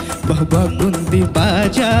హరి బహుబాగుంది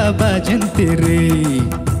బాజా బాజంతిరి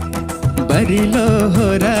బరిలో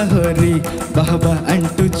హోరా హోరి బహబా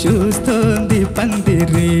అంటూ చూస్తోంది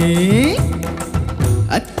పందిరి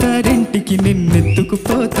అత్తారింటికి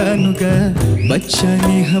నిన్నెత్తుకుపోతానుగా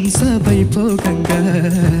వచ్చాని హంస వైభోగంగా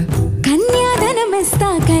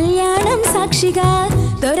కన్యాదానమిస్తా కళ్యాణం సాక్షిగా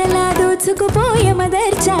దొరలా దోచుకుపోయ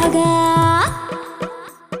మదర్చాగా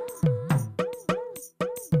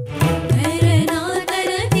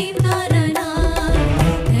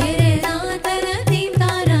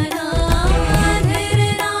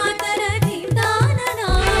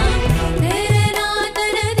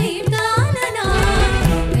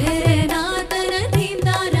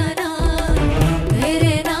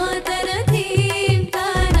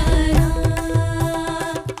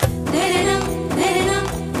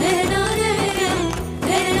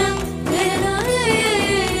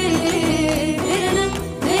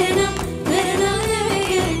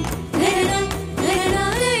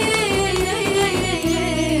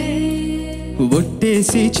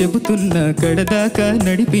ఒట్టేసి చెబుతున్నా కడదాకా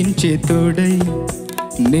నడిపించే తోడై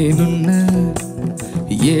నేనున్నా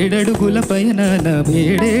ఏడడుగుల పైన నా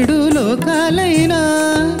ఏడేడు లోకాలైనా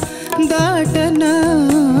దాటనా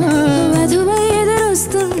వధువై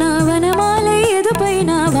ఎదురొస్తున్న వనమాల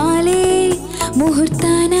ఎదుపైన వాలే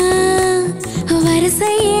ముహూర్తాన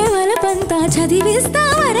వరసయ్యే వలపంతా చదివిస్తా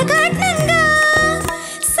వరకట్నంగా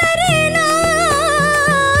సరేనా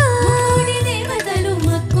మూడి దేవతలు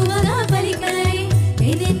మక్కువగా పలికాయి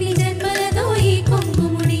ఎన్నెన్ని జన్మలతో ఈ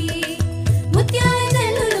కొంగుముడి ముత్యాల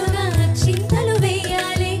జల్లులుగా అక్షింతలు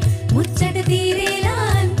వేయాలి ముచ్చట తీరేలా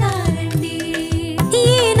అంటారండి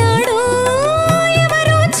ఈనాడు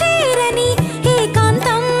ఎవరు చేరని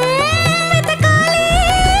ఏకాంతం వెతకాలి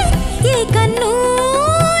ఏ కన్ను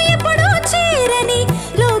ఎప్పుడూ చేరని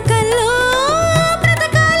లోకల్లో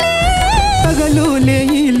బ్రతకాలి పగలు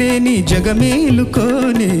లేని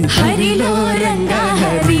జగమేలుకోని హరిలో రంగా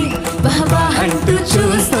హరి బహవా అంటూ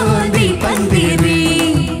చూస్తోంది పందిరి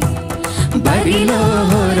బరిలో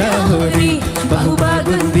హోరా హోరి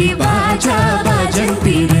బహుబాగుంది బాజా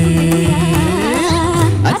బాజంతిరి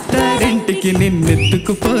అత్తారింటికి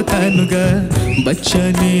నిన్నెత్తుకుపోతానుగా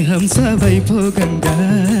వచ్చానే హంస వైభోగంగా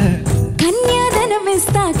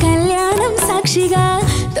కన్యాదానమిస్తా కళ్యాణం సాక్షిగా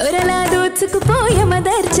దొరలా దోచుకుపోయ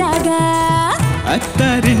మదర్చాగా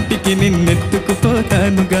అత్తారింటికి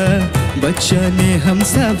నిన్నెత్తుకుపోతానుగా వచ్చానే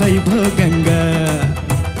హంస వైభోగంగా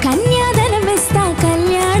కన్యాదానమిస్తా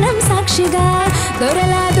కళ్యాణం సాక్షిగా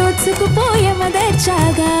దొరలా దోచుకుపోయ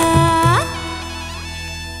మదర్చాగా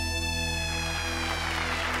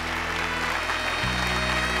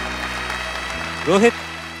రోహిత్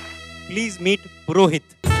ప్లీజ్ మీట్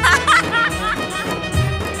పురోహిత్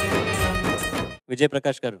విజయ్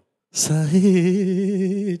ప్రకాష్ గారు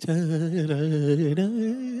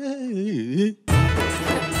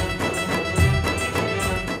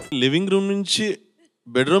లివింగ్ రూమ్ నుంచి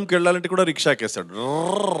బెడ్రూమ్కి వెళ్ళాలంటే కూడా రిక్షా ఎక్కేస్తాడు.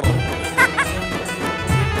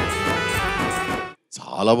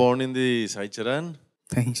 చాలా బాగుండింది Sai Charan.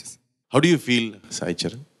 Thanks. How do you feel Sai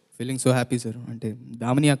Charan? Feeling so happy sir. అంటే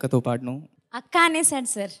దామిని అక్కతో పాటును అక్క అనేసాడు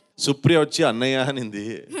సార్. సుప్రియ వచ్చి అన్నయ్య అనింది,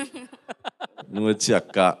 నువ్వు వచ్చి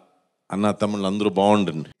అక్క, అన్న తమ్ముళ్ళు అందరూ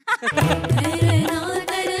బాగుండండి.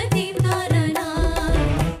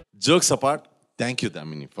 Jokes apart, thank you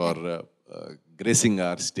Damini for gracing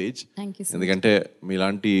our stage. ఎందుకంటే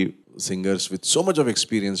మీలాంటి singers with so much of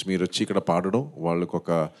experience మీరు వచ్చి ఇక్కడ పాడడం వాళ్ళకు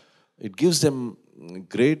ఒక it gives them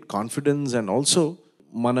great confidence and also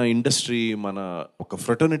మన ఇండస్ట్రీ, మన ఒక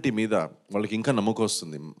ఫ్రెటర్నిటీ మీద వాళ్ళకి ఇంకా నమ్మకం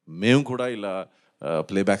వస్తుంది. మేము కూడా ఇలా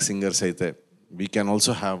ప్లేబ్యాక్ సింగర్స్ అయితే we can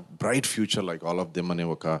also have bright future like all of them అనే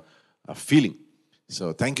ఒక feeling. So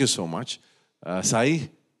thank you so much Sai,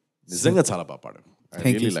 నిజంగా చాలా బాగా పాడారు. I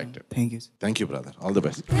really liked it. Thank you brother, all the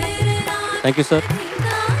best. Thank you sir.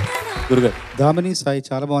 గురుగారు. దామిని సాయి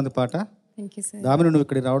చాలా బాగుంది పాట. దామిని నువ్వు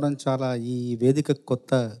ఇక్కడికి రావడం చాలా, ఈ వేదిక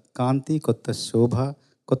కొత్త కాంతి, కొత్త శోభ,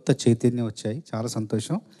 కొత్త చైతన్యం వచ్చాయి. చాలా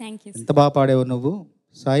సంతోషం. ఎంత బాగా పాడావు నువ్వు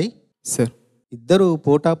సాయి. సార్ ఇద్దరు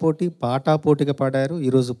పోటాపోటీ పాటాపోటీగా పాడారు.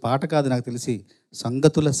 ఈరోజు పాట కాదు, నాకు తెలిసి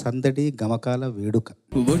సంగతుల సందడి, గమకాల వేడుక.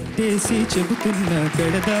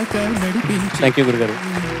 థ్యాంక్ యూ గురుగారు.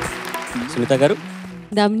 సునీత గారు.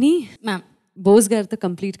 దామిని మ్యామ్, బోస్ గారితో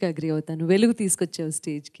కంప్లీట్గా అగ్రీ అవుతాను. వెలుగు తీసుకొచ్చావు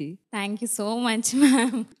స్టేజ్కి. Thank you so much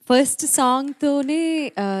ma'am. First సాంగ్తోనే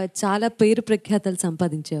చాలా పేరు ప్రఖ్యాతలు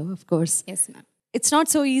సంపాదించావు. Of course it's not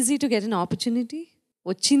so easy to get an opportunity.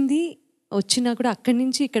 వచ్చినా కూడా అక్కడి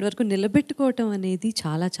నుంచి ఇక్కడి వరకు నిలబెట్టుకోవటం అనేది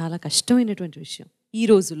చాలా చాలా కష్టమైనటువంటి విషయం ఈ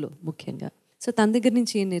రోజుల్లో ముఖ్యంగా. సో తన దగ్గర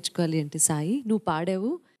నుంచి ఏం నేర్చుకోవాలి అంటే, సాయి నువ్వు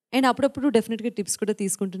పాడావు అండ్ అప్పుడప్పుడు డెఫినెట్గా టిప్స్ కూడా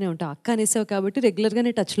తీసుకుంటూనే ఉంటావు. అక్క అనేసావు కాబట్టి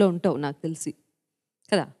రెగ్యులర్గానే టచ్లో ఉంటావు నాకు తెలిసి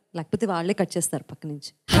కదా, లేకపోతే వాళ్ళే కట్ చేస్తారు పక్క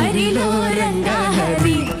నుంచి.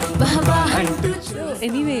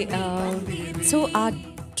 ఎనీవే, సో ఆ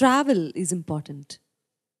travel is important.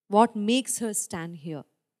 What makes her stand here,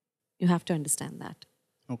 you have to understand that.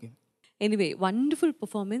 Okay. Anyway, wonderful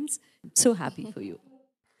performance. So happy for you.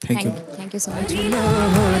 Thank you so much.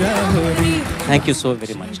 Thank you so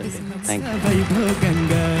very much అండి. Thank you.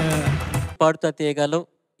 పాడుతా తీయగాలో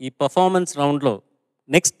ఈ performance రౌండ్లో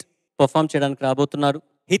next perform చేయడానికి రాబోతున్నారు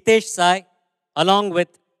Hitesh Sai along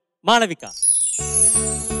with Malavika.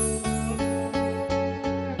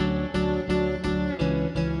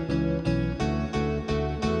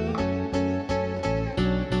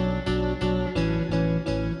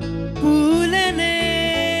 పూలనే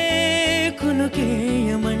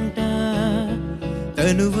కునుకేయమంటా,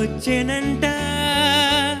 తను వచ్చేనంట,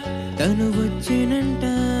 తను వచ్చేనంట.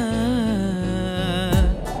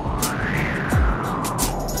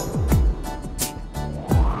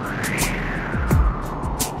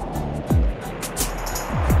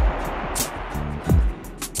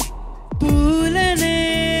 పూలనే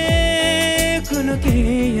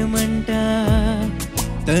కునుకేయమంట,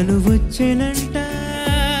 తను వచ్చేనంట,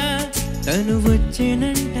 తను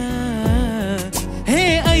వచ్చేనంట. హే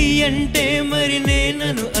అయ్యంటే మరి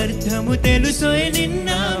నేనను అర్థము తెలుసోయ్ నిన్న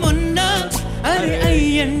మొన్న. అరే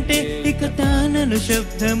అయ్యంటే ఇక తానను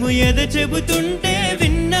శబ్దము ఎద చెబుతుంటే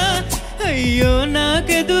విన్నా. అయ్యో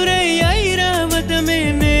నాకెదురై ఐరావతమే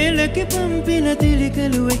నేలకి పంపిన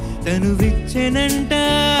తిలికలు. తను విచ్చెనంట,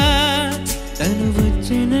 తను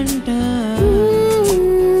వచ్చెనంట.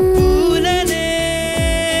 పూలనే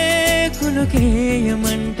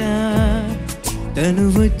కునుకేయమంట, తను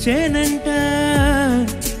వచ్చేనంట,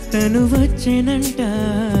 తను వచ్చేనంట.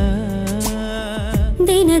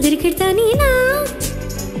 దేనా దిరికిడతా నీనా,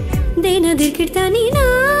 దేనా దిరికిడతా నీనా,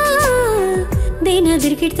 దేనా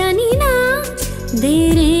దిరికిడతా నీనా,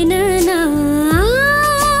 దేరేనా నా.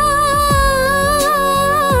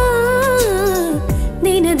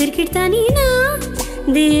 దేనా దిరికిడతా నీనా,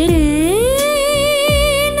 దేరే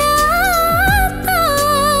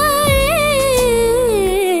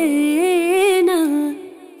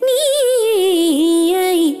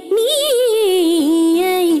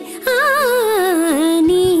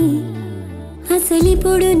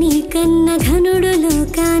అసలిప్పుడు నీ కన్న ఘనుడు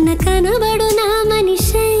లోకాన కనబడు నా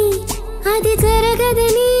మనిషై. అది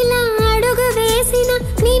జరగదనిలా అడుగు వేసిన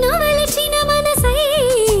నిన్ను వెలిచిన మనసై.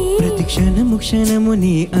 ప్రతి క్షణము క్షణము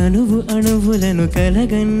నీ అణువు అణువులను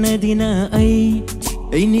కలగన్నది నా ఐ.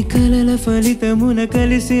 ఇన్ని కలల ఫలితమున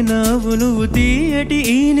కలిసినావు నువ్వు తీయటి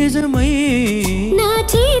ఈ నిజమై. నా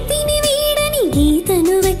చేతిని వీడని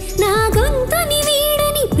గీతనువై, నా గొంతుని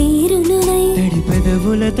వీడని పేరునువై. తడి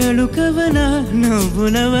పెదవుల తడుకవనా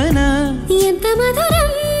నవ్వునవనా ఎంత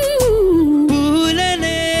మధురం.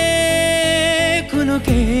 పూలనే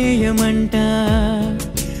కునుకేయమంట,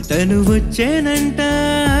 తను వచ్చేనంట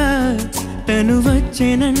తను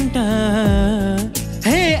వచ్చేనంట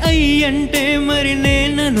హే అయ్యంటే మరి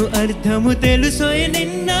నేనను అర్థము తెలుసోయ్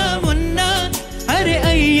నిన్న మొన్న అరే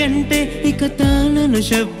అయ్యంటే ఇక తానను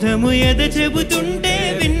శబ్దము ఎద చెబుతుంటే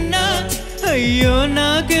విన్నా అయ్యో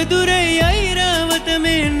నాకెదురై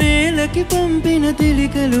ఐరావతమే నేలకి పంపిన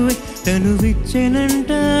తెలికలు తను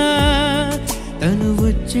విచ్చెనంట తను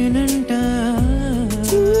వచ్చెనంట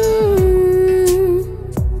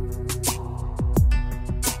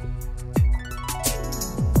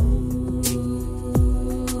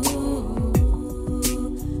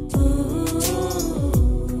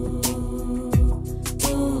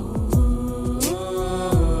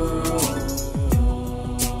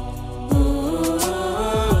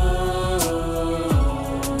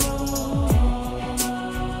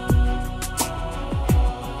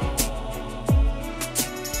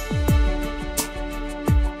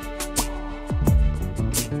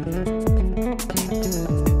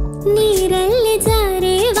నీరల్లి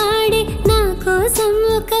జారేవాడే నా కోసం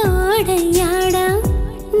ఒక ఓడయ్యాడా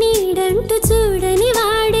నీడంటూ చూడని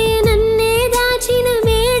వాడే నన్నే దాచిన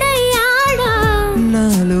మేడయ్యాడా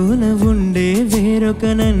నాలోన ఉండే వేరొక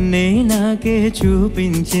నన్నే నాకే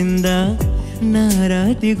చూపించిందా నా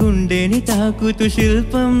రాతి గుండెని తాకుతూ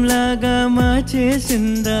శిల్పంలాగా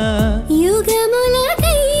మార్చేసిందా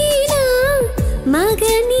యుగములకైనా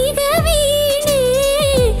మగనిగా వీణే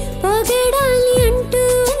పొగడాలి అంటూ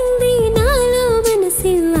ఉంది నాలో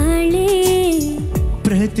మనసి వాళ్ళే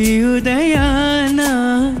ప్రతి ఉదయాన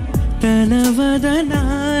తన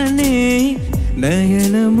వదనానే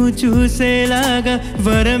నయనము చూసేలాగా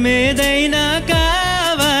వరమేదైనా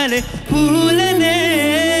కావాలి పూలనే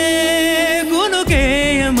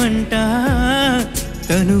కునుకేయమంట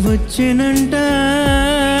తను వచ్చెనంట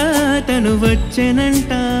తను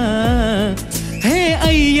వచ్చెనంట హే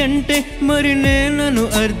అయ్యంటే మరి నేనను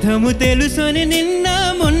అర్థము తెలుసని నిన్న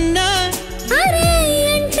మొన్న అరే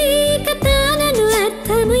అంటే కథలను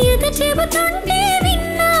అర్థము ఎద చెబుతుంటే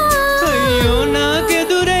విన్నా అయ్యో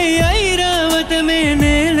నాకెదురై ఐరావతమే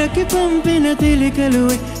నేలకి పంపిన తెలికలు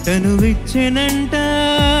తను విచ్చెనంట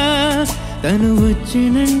తను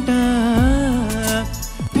వచ్చినంట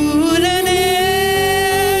పూలనే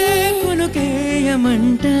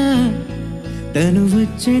కునుకేయమంట తను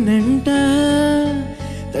వచ్చినంట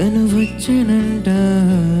తను వచ్చినంట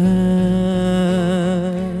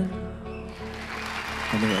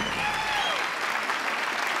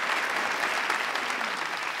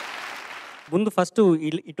ముందు ఫస్ట్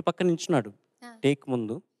ఇటు పక్క నించున్నాడు టేక్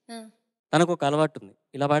ముందు తనకు ఒక అలవాటు ఉంది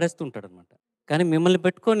ఇలా పాడేస్తూ ఉంటాడు అనమాట కానీ మిమ్మల్ని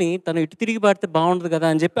పెట్టుకొని తను ఇటు తిరిగి పాడితే బాగుండదు కదా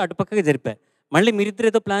అని చెప్పి అటు పక్కకి జరిపా మళ్ళీ మీరిద్దరు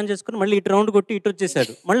ఏదో ప్లాన్ చేసుకుని మళ్ళీ ఇటు రౌండ్ కొట్టి ఇటు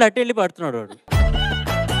వచ్చేసాడు మళ్ళీ అటు వెళ్ళి పాడుతున్నాడు వాడు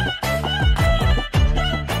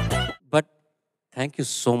but thank you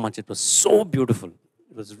so much it was so beautiful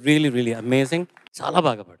it was really really amazing చాలా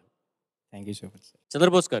బాగా పాడు thank you so much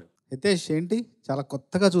Chandrabose గారు హితేష్ ఏంటి చాలా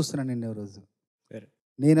కొత్తగా చూస్తున్నాను నేను రోజు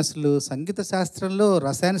నేను అసలు సంగీత శాస్త్రంలో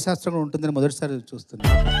రసాయన శాస్త్రం కూడా ఉంటుందని మొదటిసారి చూస్తున్నాను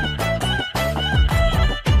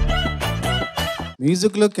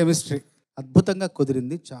మ్యూజిక్లో కెమిస్ట్రీ అద్భుతంగా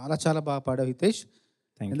కుదిరింది చాలా చాలా బాగా పాడావు హితేష్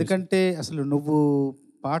ఎందుకంటే అసలు నువ్వు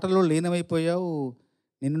పాటలో లీనమైపోయావు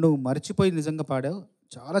నిన్ను నువ్వు మర్చిపోయి నిజంగా పాడావు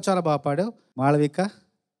చాలా చాలా బాగా పాడావు మాళవిక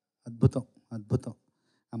అద్భుతం అద్భుతం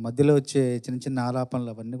ఆ మధ్యలో వచ్చే చిన్న చిన్న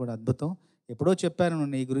ఆలాపనలు అవన్నీ కూడా అద్భుతం ఎప్పుడో చెప్పాను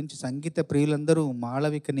నీ గురించి సంగీత ప్రియులందరూ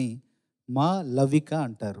మాళవికని మా లవిక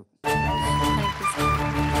అంటారు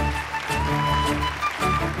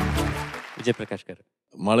విజయ్ ప్రకాష్ గారు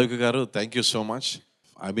మాళవిక గారు thank you so much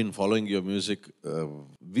I been following your music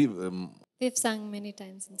We've sung many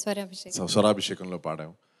times in Swarabhishekam. స్వరాభిషేకంలో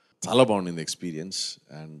పాడాం చాలా బాగుండింది experience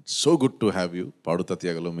and so good to have you పాడుతా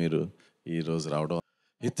తీయగలో మీరు ఈరోజు రావడం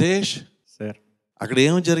హితేష్ సార్ అక్కడ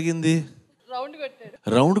ఏం జరిగింది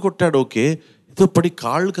రౌండ్ కొట్టాడు ఓకే ఇదో పడి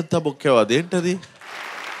కాళ్ళు కత్తా బొక్కావు అదేంటది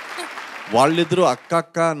వాళ్ళిద్దరూ అక్క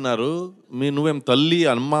అక్క అన్నారు నువ్వేం తల్లి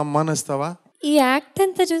అమ్మ అమ్మ అనేస్తావా ఈ యాక్ట్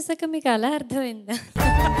అంతా చూసాక మీకు అలా అర్థమైందా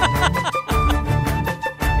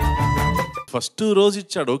ఫస్ట్ రోజు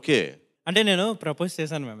ఇచ్చాడు ఓకే అంటే నేను ప్రపోజ్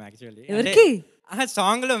చేశాను మ్యామ్ యాక్చువల్లీ ఎవరికి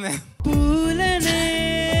సాంగ్ లో మ్యామ్ పూలనే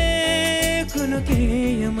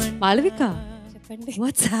కునుకేయమంట మాళవిక చెప్పండి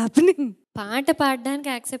వాట్స్ హ్యాపెనింగ్ పాట పాడడానికి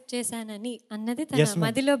యాక్సెప్ట్ చేశానని అన్నది తన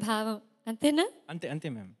మదిలో భావం అంతేనా అంతే అంతే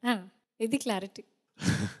మ్యామ్ ఇది క్లారిటీ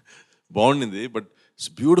బాగుండింది బట్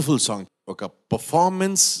ఇట్స్ బ్యూటిఫుల్ సాంగ్ ఒక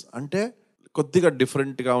పర్ఫార్మెన్స్ అంటే కొద్దిగా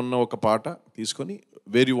డిఫరెంట్గా ఉన్న ఒక పాట తీసుకొని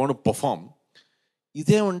వేర్ యూ వాంట్ పర్ఫామ్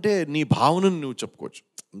ఇదేమంటే నీ భావనను నువ్వు చెప్పుకోవచ్చు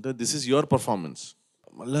అంటే దిస్ ఈజ్ యువర్ పర్ఫార్మెన్స్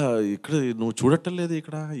మళ్ళా ఇక్కడ నువ్వు చూడటం లేదు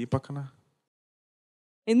ఇక్కడ ఈ పక్కన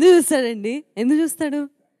ఎందుకు చూస్తాడండి ఎందుకు చూస్తాడు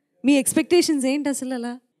మీ ఎక్స్పెక్టేషన్స్ ఏంటి అసలు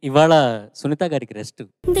అలా ఇవాళ సునీత గారికి rest.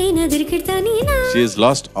 She has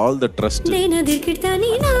lost all the trust.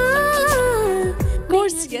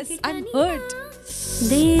 Course, yes, I'm hurt.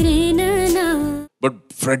 But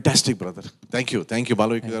fantastic, brother. Thank you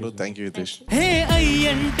Malavika garu. Thank you Hitesh.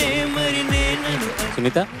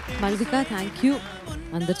 Sunitha, Malavika, thank you.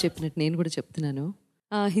 అందరు చెప్పినట్టు నేను కూడా చెప్తున్నాను.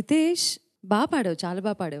 హితేష్, బాగా పాడావు, చాలా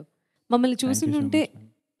బాగా పాడావు. మమ్మల్ని చూస్తుంటే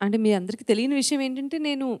అంటే మీ అందరికీ తెలియని విషయం ఏంటంటే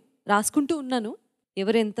నేను రాసుకుంటూ ఉన్నాను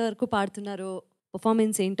ఎవరు ఎంతవరకు పాడుతున్నారో,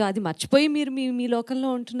 పర్ఫార్మెన్స్ ఏంటో అది మర్చిపోయి మీరు మీ లోకంలో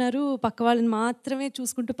ఉంటున్నారు, పక్క వాళ్ళని మాత్రమే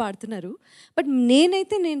చూసుకుంటూ పాడుతున్నారు. బట్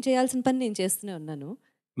నేనైతే నేను చేయాల్సిన పని నేను చేస్తూనే ఉన్నాను.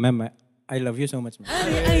 Ma'am, I love you so much.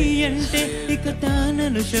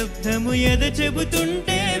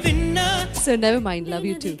 So never mind, love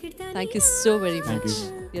you too. Thank you so very much.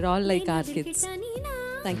 You're all like our kids.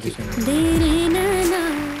 Thank you.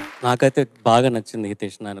 నాకైతే బాగా నచ్చింది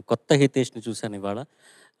హితేష్. నేను కొత్త హితేష్ని చూశాను ఇవాళ.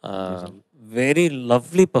 Very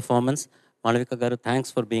lovely performance. మాళవిక గారు,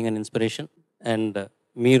 thanks for being an inspiration. And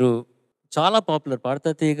మీరు చాలా పాపులర్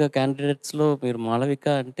పాడుతా తీయగా క్యాండిడేట్స్లో. మీరు మాళవిక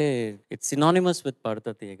అంటే ఇట్స్ సినానిమస్ విత్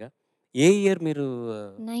పాడుతా తీయగా. ఏ ఇయర్ మీరు?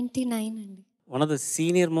 99 అండి. One of the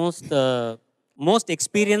senior most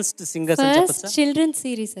experienced singers అని చెప్పొచ్చా? చిల్డ్రన్స్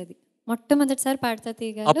సిరీస్ అది మొట్టమొదటిసారి పాడుతా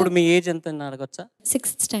తీయగా. అప్పుడు మీ ఏజ్ ఎంత అడగొచ్చా?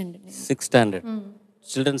 6th standard. 6th standard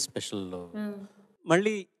children's స్పెషల్లో.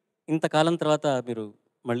 మళ్ళీ ఇంతకాలం తర్వాత మీరు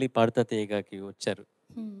మళ్ళీ పాడుతా తీయగాకి వచ్చారు.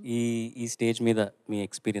 ఈ స్టేజ్ మీద మీ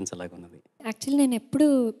ఎక్స్పీరియన్స్ ఎలాగున్నది? యాక్చువల్లీ నేను ఎప్పుడు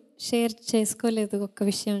షేర్ చేసుకోలేదు. ఒక్క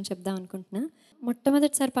విషయం చెప్దాం అనుకుంటున్నా.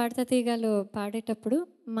 మొట్టమొదటిసారి పాడుతా తీయగాలో పాడేటప్పుడు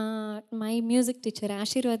మై మ్యూజిక్ టీచర్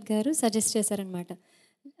ఆశీర్వాద్ గారు సజెస్ట్ చేశారనమాట.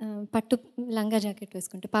 పట్టు లంగా జాకెట్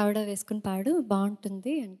వేసుకుంటే పావడా వేసుకుని పాడు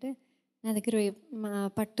బాగుంటుంది అంటే, నా దగ్గర మా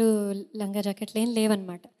పట్టు లంగా జాకెట్లు ఏం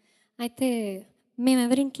లేవన్నమాట. అయితే మేము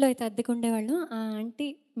ఎవరింట్లో అయితే అద్దెకు ఉండేవాళ్ళం, ఆ ఆంటీ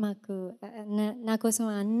మాకు నా కోసం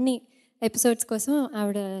అన్ని ఎపిసోడ్స్ కోసం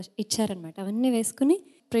ఆవిడ ఇచ్చారనమాట. అవన్నీ వేసుకుని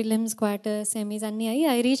ప్రిలిమ్స్, క్వార్టర్స్, సెమీస్ అన్నీ అయ్యి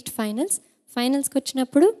ఐ రీచ్డ్ ఫైనల్స్కి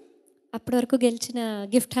వచ్చినప్పుడు అప్పటి వరకు గెలిచిన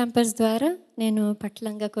గిఫ్ట్ హ్యాంపర్స్ ద్వారా నేను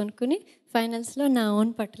పట్టులంగా కొనుక్కుని ఫైనల్స్లో నా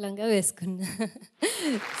ఓన్ పట్టులంగా వేసుకున్నా.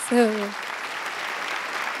 So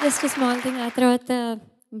just small thing. ఆ తర్వాత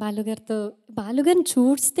బాలుగారిని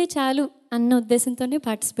చూస్తే చాలు అన్న ఉద్దేశంతోనే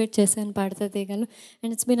పార్టిసిపేట్ చేశాను పాడుతా తీయగలను.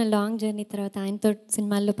 And it's been a long journey. తర్వాత ఆయనతో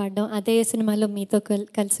సినిమాల్లో పాడడం, అదే సినిమాలో మీతో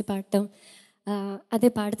కలిసి పాడటం, అదే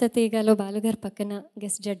పాడుతా తీయగాలో బాలుగారి పక్కన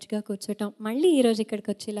గెస్ట్ జడ్జ్గా కూర్చోటం, మళ్ళీ ఈరోజు ఇక్కడికి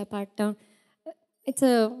వచ్చి ఇలా పాడటం. It's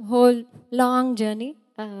a whole long journey.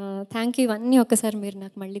 Thank you. ఇవన్నీ ఒకసారి మీరు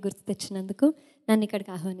నాకు మళ్ళీ గుర్తు తెచ్చినందుకు, నన్ను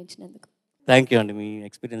ఇక్కడికి ఆహ్వానించినందుకు. థ్యాంక్ యూ అండి. మీ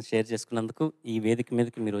ఎక్స్పీరియన్స్ షేర్ చేసుకున్నందుకు, ఈ వేదిక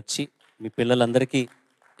మీదకి మీరు వచ్చి మీ పిల్లలందరికీ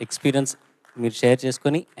ఎక్స్పీరియన్స్ మీరు షేర్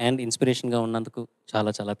చేసుకొని అండ్ ఇన్స్పిరేషన్గా ఉన్నందుకు చాలా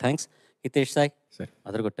చాలా thanks. Hitesh Sai sir,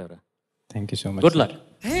 అదరగొట్టావరా? Thank you so much. Good luck.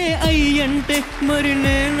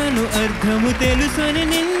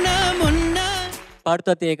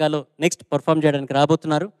 Paduta తీయగాలో next perform చేయడానికి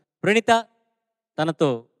రాబోతున్నారు ప్రణీత, తనతో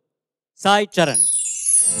సాయి చరణ్.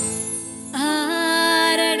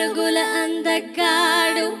 6 అడుగుల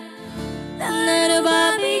అందగాడు అందరు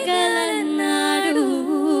బాబిగలన్నాడు,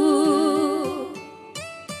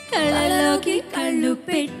 కళ్ళలోకి కళ్ళు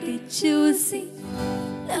పెట్టి చూసి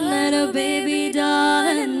అందరు బేబీ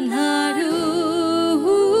డాల్ అన్నాడు.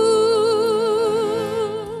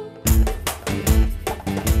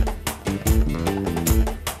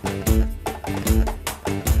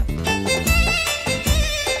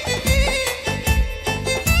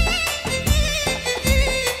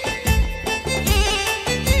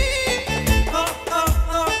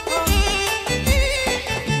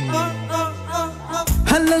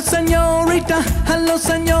 Hello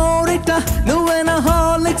señorita, నువ్వేనా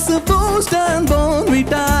హార్లిక్స్ బూస్ట్ అండ్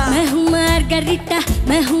బోర్న్విటా?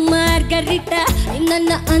 मैं हूँ మార్గరిటా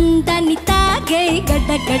నన్న అందాన్ని తాగే గడ్డ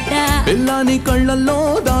గడ్డ. పిల్లాని కళ్ళల్లో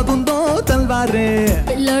దాగుందో తల్వారే,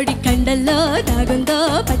 పిల్లోడి కండల్లో దాగుందో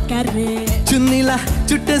పట్కారే. చున్నీలా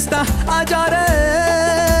చుట్టేస్తా ఆచారే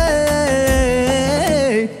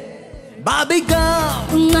బాబిగా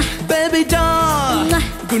బేబీ డాల్,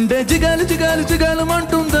 గుండె జిగలు జిగలు జిగలు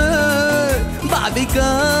అంటుందే బాబిగా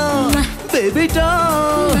బేబీ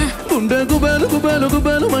డాల్, గుండె గుబేలు గుబేలు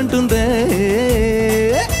గుబేలు అంటుందే.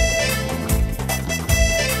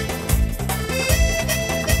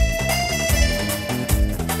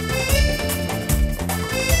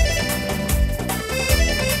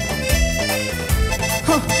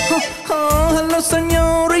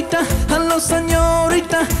 Hello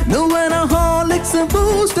señorita, నువ్వేనా హార్లిక్స్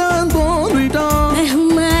బూస్ట్ అండ్ బోర్న్విటా? मैं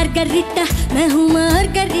हूँ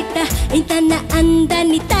మార్గరిటా ఇంతన్న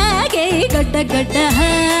అందాన్ని తాగే గడ్డ గడ్డ.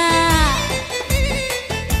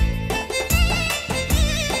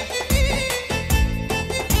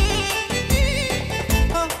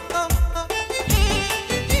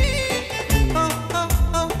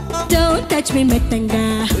 touch me మెత్తంగా,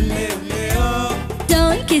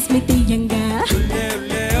 don't kiss me తీయంగా,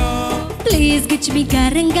 please గిచ్ మీ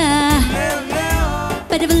గారంగా,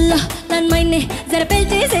 పెదవుల్లో నన్మైనే జర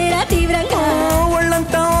పెల్చేసేరా తీవ్రంగా.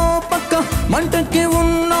 ఒళ్ళంతా పక్క మంటకి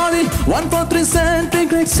ఉన్నది 143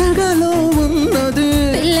 సెంటిగ్రేడ్ సగలో ఉన్నది.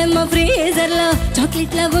 పిల్లమ్మ ఫ్రీజర్ లో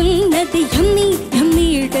చాక్లెట్ లా ఉన్నది. యమ్మీ యమ్మీ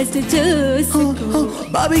టేస్ట్ చూసుకో.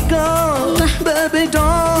 బాబికా బేబీ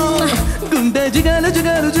డాల్ గుండె జిగలు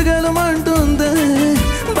జిగలు జిగలు అంటుంది.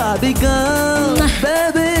 బాబికా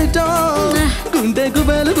బేబీ డాల్ గుండె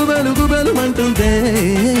గుబెలు గుబెలు గుబెలు అంటుంది.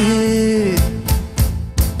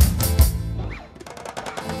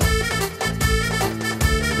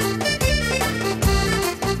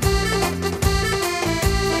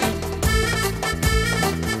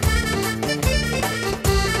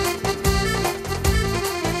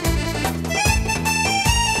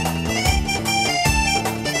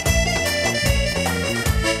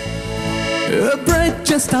 బ్రేక్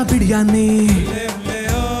చేస్తా బిడియాని,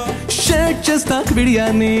 షేక్ చేస్తా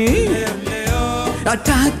బిడియాని,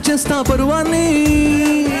 అటాక్ చేస్తా పరువాన్ని,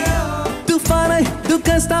 తుఫానై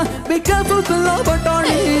దుఃఖేస్తా బిక్కపుల్లో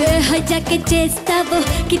పట్టాలి. హైజాక్ చేస్తావో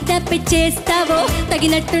కిడ్నాప్ చేస్తావో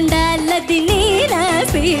తగినట్టుండాలది నీలా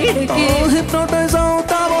స్పీడ్కి. Hypnotise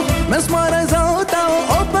అవుతావో mesmerise అవుతావో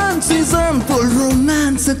open season full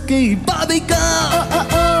romance కి. బాబికా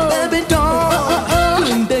బేబీ డాల్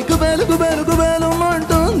గుండె గుబెలు గుబెలు గుబెలు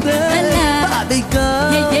అంటుంది. బాబికా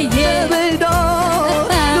బేబీ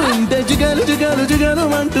డాల్ గుండె జిగలు జిగలు జిగలు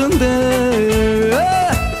అంటుంది.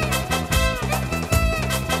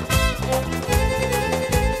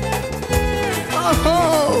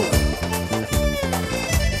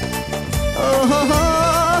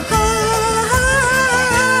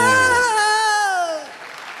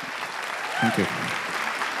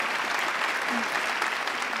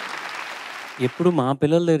 ఎప్పుడు మా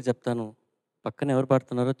పిల్లల దగ్గర చెప్తాను పక్కన ఎవరు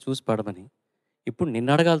పాడుతున్నారో చూసి పాడమని. ఇప్పుడు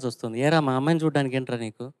నిన్ను అడగాల్సి వస్తుంది. ఏరా మా అమ్మాయిని చూడడానికి ఏంట్రా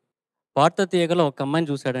నీకు? పాడుతా తీయగలో ఒక అమ్మాయిని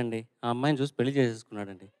చూశాడండి, ఆ అమ్మాయిని చూసి పెళ్లి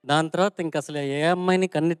చేసేసుకున్నాడండి. దాని తర్వాత ఇంక అసలు ఏ అమ్మాయిని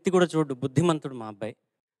కన్నెత్తి కూడా చూడు, బుద్ధిమంతుడు మా అబ్బాయి.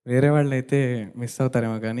 వేరే వాళ్ళు అయితే మిస్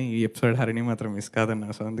అవుతారేమో కానీ ఈ ఎపిసోడ్ హరిని మాత్రం మిస్ కాదన్నా.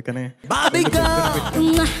 సో అందుకనే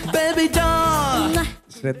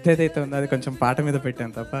శ్రద్ధ ఏదైతే ఉందో అది కొంచెం పాట మీద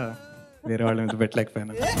పెట్టాను తప్ప వేరే వాళ్ళ మీద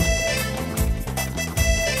పెట్టలేకపోయాను.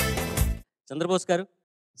 చంద్రబోస్ గారు.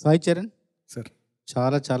 సాయి చరణ్ సార్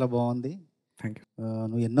చాలా చాలా బాగుంది. Thank you.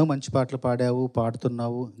 నువ్వు ఎన్నో మంచి పాటలు పాడావు,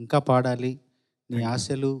 పాడుతున్నావు, ఇంకా పాడాలి. నీ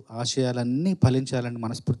ఆశలు ఆశయాలన్నీ ఫలించాలని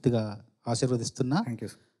మనస్ఫూర్తిగా ఆశీర్వదిస్తున్నా. Thank you.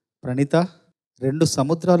 ప్రణీత, 2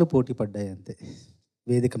 సముద్రాలు పోటీ పడ్డాయి అంతే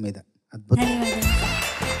వేదిక మీద. అద్భుతం.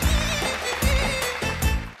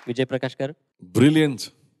 విజయ్ ప్రకాష్ గారు. బ్రిలియన్స్.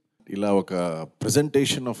 ఇలా ఒక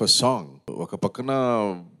ప్రెజెంటేషన్ ఆఫ్ అ సాంగ్, ఒక పక్కన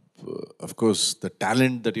of course the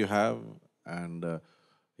talent that you have and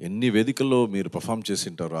ఎన్ని వేదికల్లో మీరు పర్ఫామ్ చేసి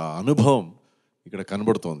ఉంటారు, ఆ అనుభవం ఇక్కడ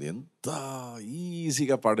కనబడుతోంది. ఎంత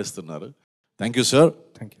ఈజీగా పాడేస్తున్నారు. Thank you sir.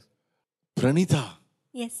 Thank you. Praneetha,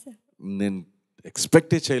 నేను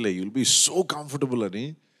ఎక్స్పెక్టే చేయలే యుల్ బీ సో కంఫర్టబుల్ అని.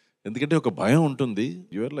 ఎందుకంటే ఒక భయం ఉంటుంది.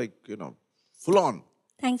 You're like you know full on,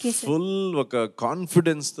 full ఒక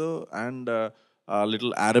కాన్ఫిడెన్స్తో అండ్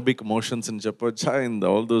లిటిల్ అరబిక్ మోషన్స్ అని చెప్పొచ్చా, ఇన్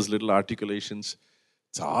ఆల్ దోస్ లిటిల్ ఆర్టికులేషన్స్.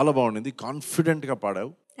 చాలా బాగుండింది, కాన్ఫిడెంట్గా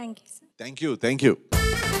పాడావు. Thank you. Thank you.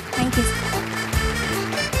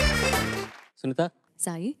 Sunitha.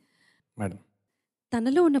 Sai madam,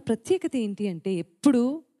 తనలో ఉన్న ప్రత్యేకత ఏంటి అంటే ఎప్పుడు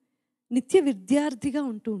నిత్య విద్యార్థిగా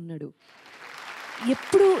ఉంటూ ఉన్నాడు.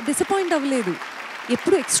 ఎప్పుడు డిసప్పాయింట్ అవ్వలేదు.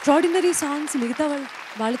 ఎప్పుడు ఎక్స్ట్రాడినరీ సాంగ్స్ మిగతా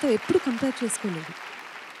వాళ్ళతో ఎప్పుడు కంపేర్ చేసుకోలేదు.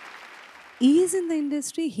 Is in the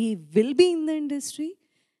industry, he will be in the industry.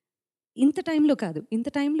 ఇంత టైంలో కాదు, ఇంత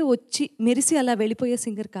టైంలో వచ్చి మెరిసి అలా వెళ్ళిపోయే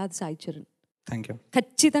సింగర్ కాదు సాయి చరణ్. Thank you.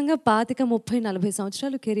 ఖచ్చితంగా 25, 30, 40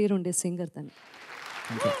 సంవత్సరాలు కెరీర్ ఉండే సింగర్ తను.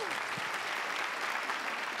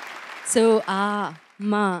 సో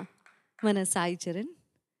మన సాయి చరణ్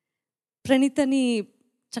ప్రణీతని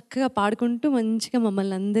చక్కగా పాడుకుంటూ మంచిగా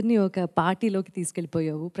మమ్మల్ని అందరినీ ఒక పార్టీలోకి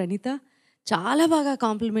తీసుకెళ్ళిపోయావు. ప్రణీత, చాలా బాగా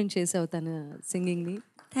కాంప్లిమెంట్ చేసావు తన సింగింగ్ని.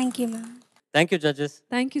 Thank you ma'am. Thank you judges.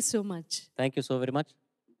 Thank you so much. Thank you so very much.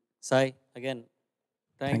 Sai again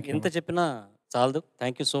ఎంత చెప్పినా చాలదు.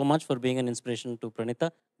 Thank you so much for being an inspiration to Praneetha.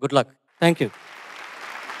 Good luck. Thank you.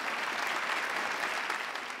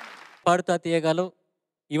 పాడుతా తీయగాలో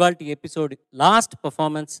ఇవాల్టి episode last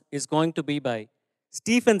performance is going to be by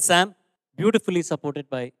Stephen Sam, beautifully supported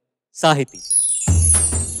by Sahiti.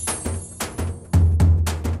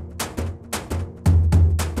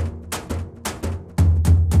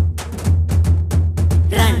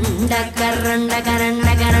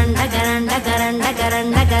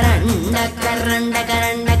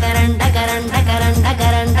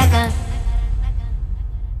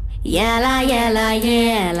 ఎలా ఎలా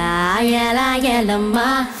ఎలా ఎలా ఎలమ్మా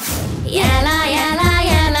ఎలా ఎలా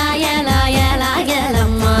ఎలా ఎలా ఎలా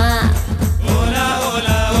ఎలమ్మా ఓలా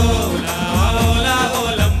ఓలా ఓలా ఓలా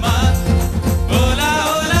ఓలమ్మా ఓలా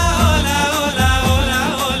ఓలా ఓలా ఓలా ఓలా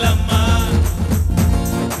ఓలమ్మా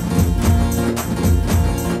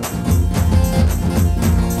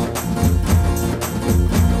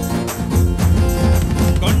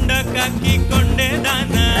కొండ కాకి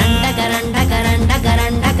కొండేదాన రండగ రండగ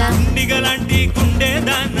రండగ గుండిగలాంటి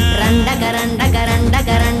గుండేదాన రండగ రండగ రండగ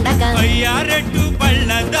రండగ అయ్యారెట్టు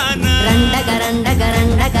పళ్ళదాన రండగ రండగ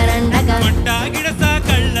రండగ రండగ మట్టాగిడస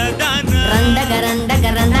కళ్ళదాన రండగ రండగ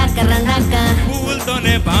రండగ రండగ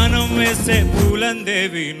పూలతోనే బాణం వేసే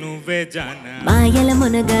పూలందేవి నువ్వే జాన మాయల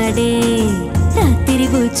మునగాడే రాత్రి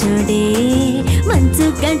కూర్చోడే మంచు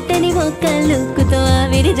గంటని ఒక్క లుక్కుతో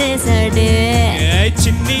ఆవిరి చేశాడే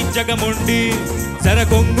చిన్ని జగముండి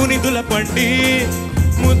సరకొంగుని దులపండి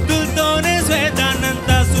ముద్దులతోనే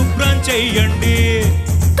శ్వేతాన్నంతా శుభ్రం చెయ్యండి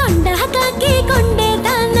కొండ కాకి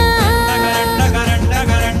కొండేదానా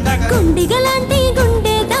గుండిగలాంటి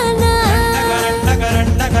గుండేదానా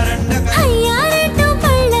అయ్యారెట్టు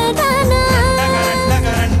పళ్ళదానా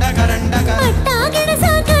మట్టాగిడస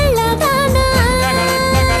కళ్ళదానా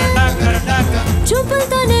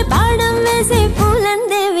చూపులతోనే బాణం వేసే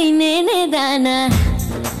పూలందేవి నేనే దానా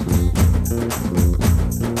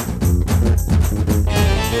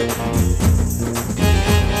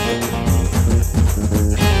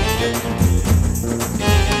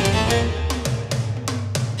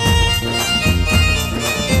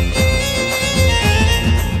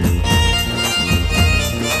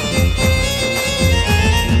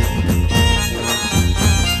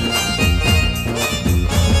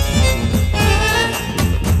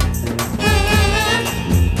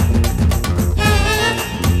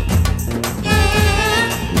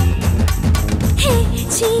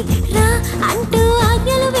రా అంటూ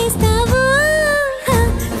ఆజ్ఞలు వేస్తావు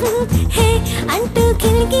హే అంటూ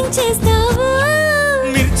కిలికించేస్తావు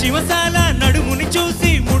మిర్చి మసాలా నడుముని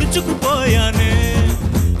చూసి ముడుచుకుపోయానే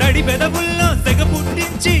తడి పెదవుల్లో సెగ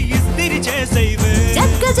పుట్టించి ఇస్తిరి చేసేవే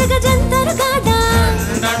జగ్గ జగ జంతరు కాడా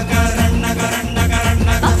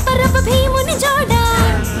పప్పరప భీముని జోడా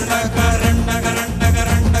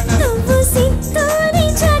నువ్వు సిత్తూరి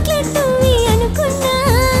చాక్లెట్ నువ్వి అనుకున్నా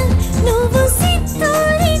నువ్వు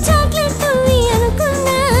సిత్తూరి చాక్లెట్ నువ్వి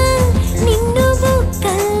అనుకున్నా నిన్ను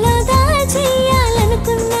బుక్కల్లో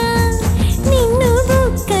దాచేయాలనుకున్నా నిన్ను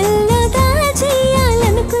బుక్కల్లో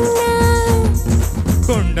దాచేయాలనుకున్నా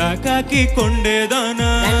కొండ కాకి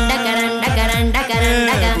కొండేదానా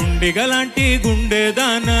గుండిగలాంటి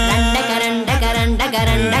గుండేదానా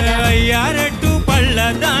అయ్యారెట్టు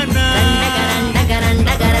పళ్ళదానా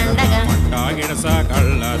మట్టాగిడస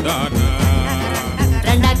కళ్ళదానా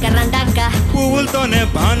పువ్వులతోనే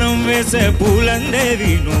బాణం వేసే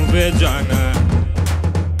పూలందేవి నువ్వే జానా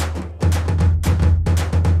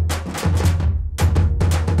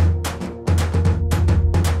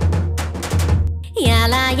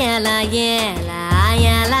ఎలా ఎలా ఎలా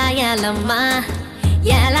ఎలా ఎలమ్మా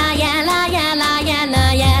ఎలా ఎలా ఎలా ఎలా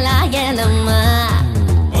ఎలా ఎలమ్మా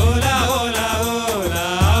ఓలా ఓలా ఓలా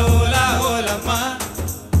ఓలా ఓలమ్మా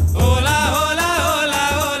ఓలా ఓలా ఓలా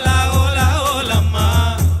ఓలా ఓలా ఓలమ్మా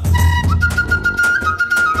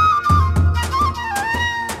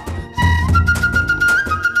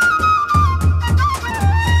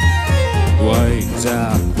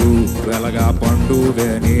వైజాగ్ వెలగా పండువే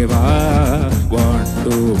నీవా 1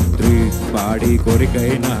 2 3 పాడి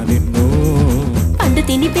కొరికైనా నిన్ను పండు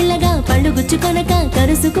తిని పిల్లగా పళ్ళు గుచ్చుకొనక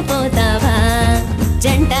కరుసుకుపోతావా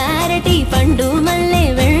జంట అరటి పండు మళ్ళీ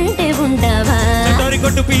వెంటే ఉంటావా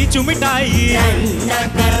కొట్టు పీచు మిఠాయి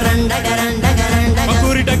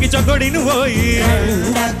కూరిటకి చొక్కడిను పోయి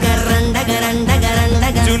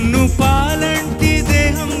జున్ను పాలంటి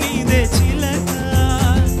దేహం నీదే చిలక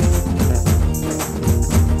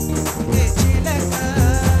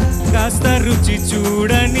కాస్త రుచి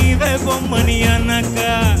చూడనివే బొమ్మని అనక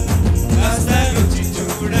కాస్త రుచి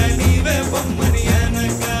చూడనివే బొమ్మని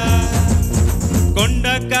అనక కొండ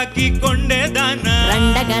కాకి కొండేదానా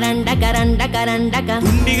రండగ రండగ రండగ రండగ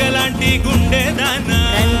గుండిగలాంటి గుండేదానా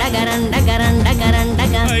రండగ రండగ రండగ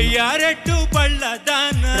రండగ అయ్యారెట్టు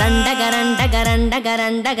పళ్ళదానా రండగ రండగ రండగ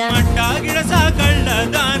రండగ మట్టాగిడస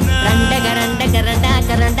కళ్ళదానా రండగ రండగ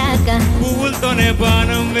రండగ రండగ పువ్వులతోనే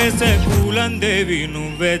బాణం వేసే పూలందేవి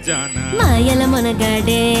నువ్వే జానా మాయల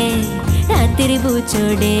మునగాడే రాత్రి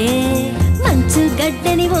బూచోడే మంచు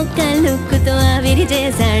గడ్డని ఒక్క లుక్కుతో ఆవిరి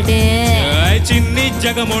చేశాడే చిన్ని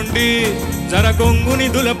జగముండి జర కొంగుని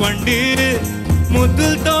దులపండి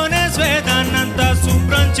ముద్దులతోనే శ్వేతాన్నంతా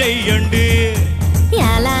శుభ్రం చెయ్యండి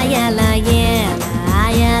ఎలా ఎలా ఎలా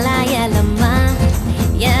ఎలా ఎలమ్మా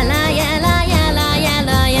ఎలా ఎలా ఎలా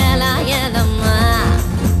ఎలా ఎలా ఎలమ్మా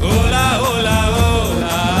ఓలా ఓలా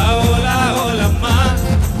ఓలా ఓలా ఓలమ్మా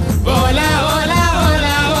ఓలా ఓలా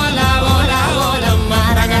ఓలా ఓలా ఓలా ఓలమ్మా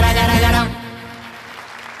రగరగరగరం.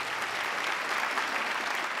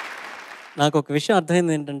 నాకు ఒక విషయం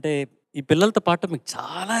అర్థమైంది ఏంటంటే ఈ పిల్లలతో పాట మీకు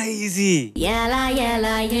చాలా ఈజీ. ఎలా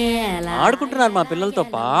ఎలా ఎలా ఆడుకుంటున్నారు మా పిల్లలతో,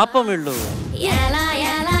 పాపం వీళ్ళు. ఎలా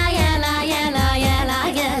ఎలా ఎలా ఎలా ఎలా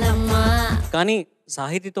ఎలమ్మా. కానీ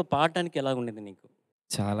సాహితీతో పాడడానికి ఎలా ఉండేది నీకు?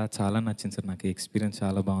 చాలా చాలా నచ్చింది సార్. నాకు ఎక్స్పీరియన్స్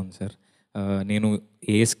చాలా బాగుంది సార్. నేను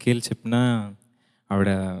ఏ స్కేల్ చెప్పినా ఆవిడ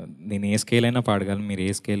నేను ఏ స్కేల్ అయినా పాడగలను, మీరు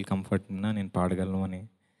ఏ స్కేల్ కంఫర్ట్ ఉన్నా నేను పాడగలను అని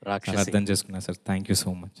చాలా అర్థం చేసుకున్నా sir. Thank you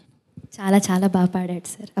so much. చాలా చాలా బాగా పాడాడు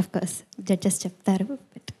సార్. అఫ్ కోర్స్ జడ్జెస్ చెప్తారు.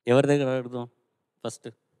 ఎవరి దగ్గర అడుగుదాం ఫస్ట్?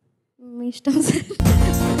 మీ ఇష్టం సార్.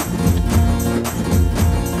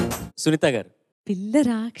 సునీత గారు. పిల్ల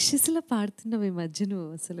రాక్షసులా పాడుతున్నావు ఈ మధ్య నువ్వు.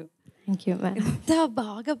 అసలు థ్యాంక్ యూ మ్యామ్. ఎంత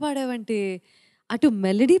బాగా పాడావంటే అటు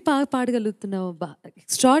మెలడీ పాడగలుగుతున్నావు,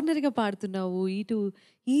 ఎక్స్ట్రాడినరీగా పాడుతున్నావు, ఇటు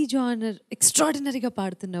ఈ జానర్ ఎక్స్ట్రాడినరీగా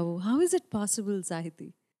పాడుతున్నావు. How is it possible Sahiti?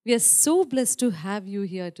 We are so blessed to have you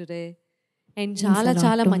here today. And చాలా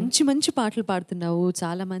చాలా మంచి మంచి పాటలు పాడుతున్నావు.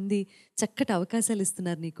 చాలామంది చక్కటి అవకాశాలు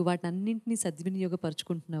ఇస్తున్నారు నీకు. వాటిని అన్నింటినీ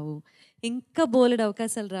సద్వినియోగపరుచుకుంటున్నావు. ఇంకా బోలెడు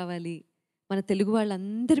అవకాశాలు రావాలి. మన తెలుగు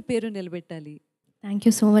వాళ్ళందరి పేరు నిలబెట్టాలి. Thank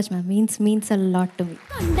you so much ma'am. Means a lot to me.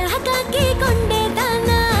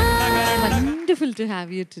 Wonderful to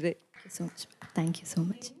have you today. So much. Thank you so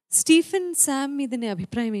much. Stephen Sam మీద నీ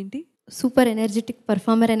అభిప్రాయం ఏంటి? సూపర్ ఎనర్జెటిక్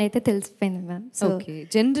పర్ఫార్మర్ అని అయితే తెలిసిపోయింది ma'am. So okay,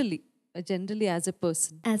 generally as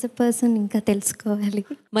a person ఇంకా తెలుసుకోవాలి.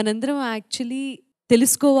 మనందరం యాక్చువల్లీ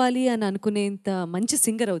తెలుసుకోవాలి అని అనుకునేంత మంచి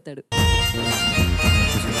సింగర్ అవుతాడు.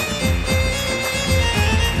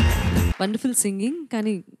 Wonderful singing.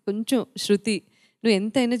 కానీ కొంచెం శృతి, నువ్వు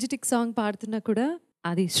ఎంత ఎనర్జెటిక్ సాంగ్ పాడుతున్నా కూడా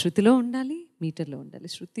అది శృతిలో ఉండాలి, మీటర్లో ఉండాలి.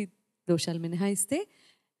 శృతి దోషాలు మినహాయిస్తే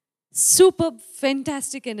సూపర్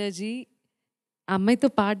ఫెంటాస్టిక్ ఎనర్జీ. ఆ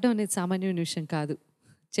అమ్మాయితో పాడడం అనేది సామాన్యమైన విషయం కాదు.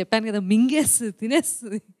 చెప్పాను కదా, మింగేస్తుంది,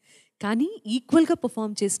 తినేస్తుంది. కానీ ఈక్వల్గా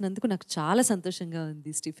పర్ఫామ్ చేసినందుకు నాకు చాలా సంతోషంగా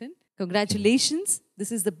ఉంది Stephen. Congratulations.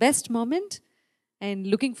 This is the best moment and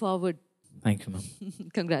looking forward. Thank you ma'am.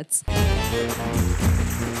 Congrats.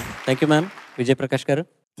 Thank you ma'am. Vijay Prakash గారు.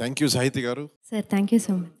 థ్యాంక్ యూ సాహితి గారు. Sir thank you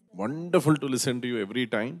so much. Wonderful to listen to you every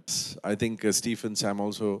time. I think Stephen Sam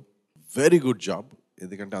also very good job.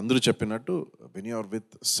 ఎందుకంటే అందరూ చెప్పినట్టు when you are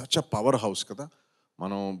with such a power house కదా,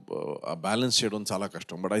 మనం balance చేయడం చాలా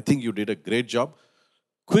కష్టం. But I think you did a great job.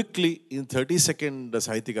 Quickly, in 30 seconds,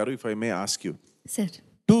 Sahiti Garu, if I may ask you. Sir.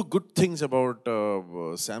 2 good things about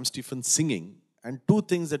Sam Stephen's singing and 2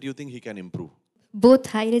 things that you think he can improve. Both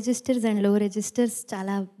high registers and low registers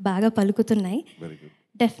చాలా బాగా పలుకుతున్నాయి. Very good.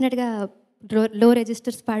 డెఫినెట్గా లో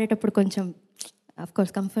resistors పాడేటప్పుడు కొంచెం of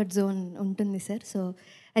course comfort zone ఉంటుంది sir. So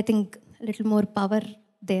I think little more power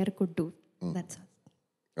there could do. That's all.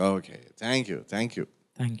 Okay, thank you.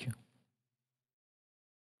 Thank you.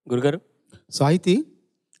 గురుగారు. సాహితి,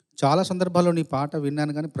 చాలా సందర్భాల్లో నీ పాట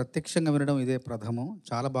విన్నాను కానీ ప్రత్యక్షంగా వినడం ఇదే ప్రథమం.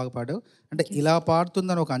 చాలా బాగా పాడావు. అంటే ఇలా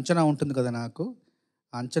పాడుతుందని ఒక అంచనా ఉంటుంది కదా నాకు.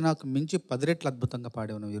 ఆ అంచనాకు మించి 10 రెట్లు అద్భుతంగా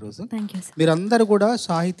పాడావు నువ్వు ఈరోజు. మీరందరూ కూడా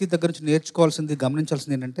సాహితీ దగ్గర నుంచి నేర్చుకోవాల్సింది,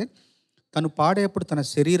 గమనించాల్సింది ఏంటంటే తను పాడేప్పుడు తన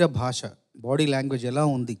శరీర భాష, బాడీ లాంగ్వేజ్ ఎలా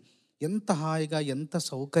ఉంది, ఎంత హాయిగా, ఎంత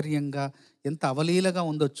సౌకర్యంగా, ఎంత అవలీలగా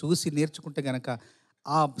ఉందో చూసి నేర్చుకుంటే గనక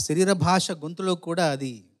ఆ శరీర భాష గొంతులో కూడా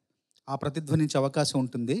అది ఆ ప్రతిధ్వనించే అవకాశం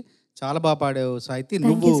ఉంటుంది. చాలా బాగా పాడావు సాహితి.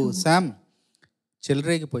 నువ్వు శామ్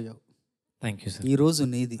చెలరేగిపోయావు. Thank you sir. ఈరోజు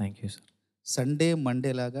నీది. Thank you sir. Sunday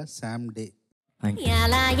Monday లాగా శామ్ డే.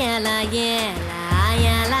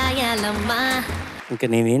 ఇంకా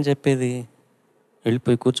నేనేం చెప్పేది,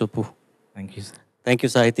 వెళ్ళిపోయి కూర్చోపు. Thank you sir. Thank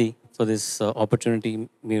you Sahiti for this opportunity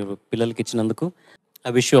మీరు పిల్లలకి ఇచ్చినందుకు.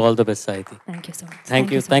 I wish you all the best Sahiti. Thank you so much.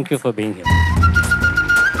 Thank you for being here.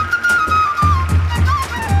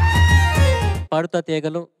 పాడుతా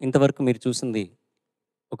తీయగలో ఇంతవరకు మీరు చూసింది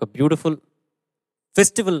ఒక బ్యూటిఫుల్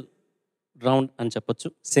ఫెస్టివల్ రౌండ్ అని చెప్పొచ్చు.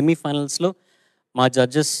 సెమీఫైనల్స్లో మా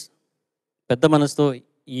జడ్జెస్ పెద్ద మనసుతో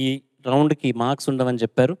ఈ రౌండ్కి మార్క్స్ ఉండవని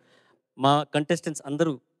చెప్పారు. మా కంటెస్టెంట్స్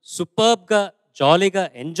అందరూ సూపర్బ్గా, జాలీగా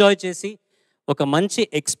ఎంజాయ్ చేసి ఒక మంచి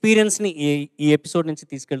ఎక్స్పీరియన్స్ని ఈ ఎపిసోడ్ నుంచి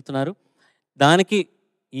తీసుకెళ్తున్నారు. దానికి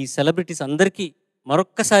ఈ సెలబ్రిటీస్ అందరికీ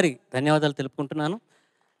మరొక్కసారి ధన్యవాదాలు తెలుపుకుంటున్నాను.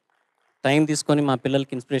 టైం తీసుకొని మా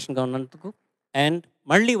పిల్లలకి ఇన్స్పిరేషన్గా ఉన్నందుకు. అండ్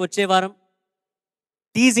మళ్ళీ వచ్చే వారం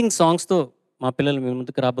టీజింగ్ సాంగ్స్తో మా పిల్లలు మీ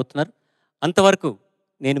ముందుకు రాబోతున్నారు. అంతవరకు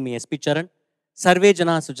నేను మీ SP.Charan. సర్వే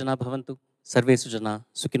జనా సుజనా భవంతు, సర్వే సుజనా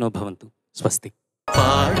సుఖినో భవంతు. స్వస్తి.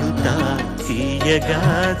 పాడుతా తీయగా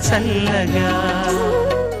చల్లగా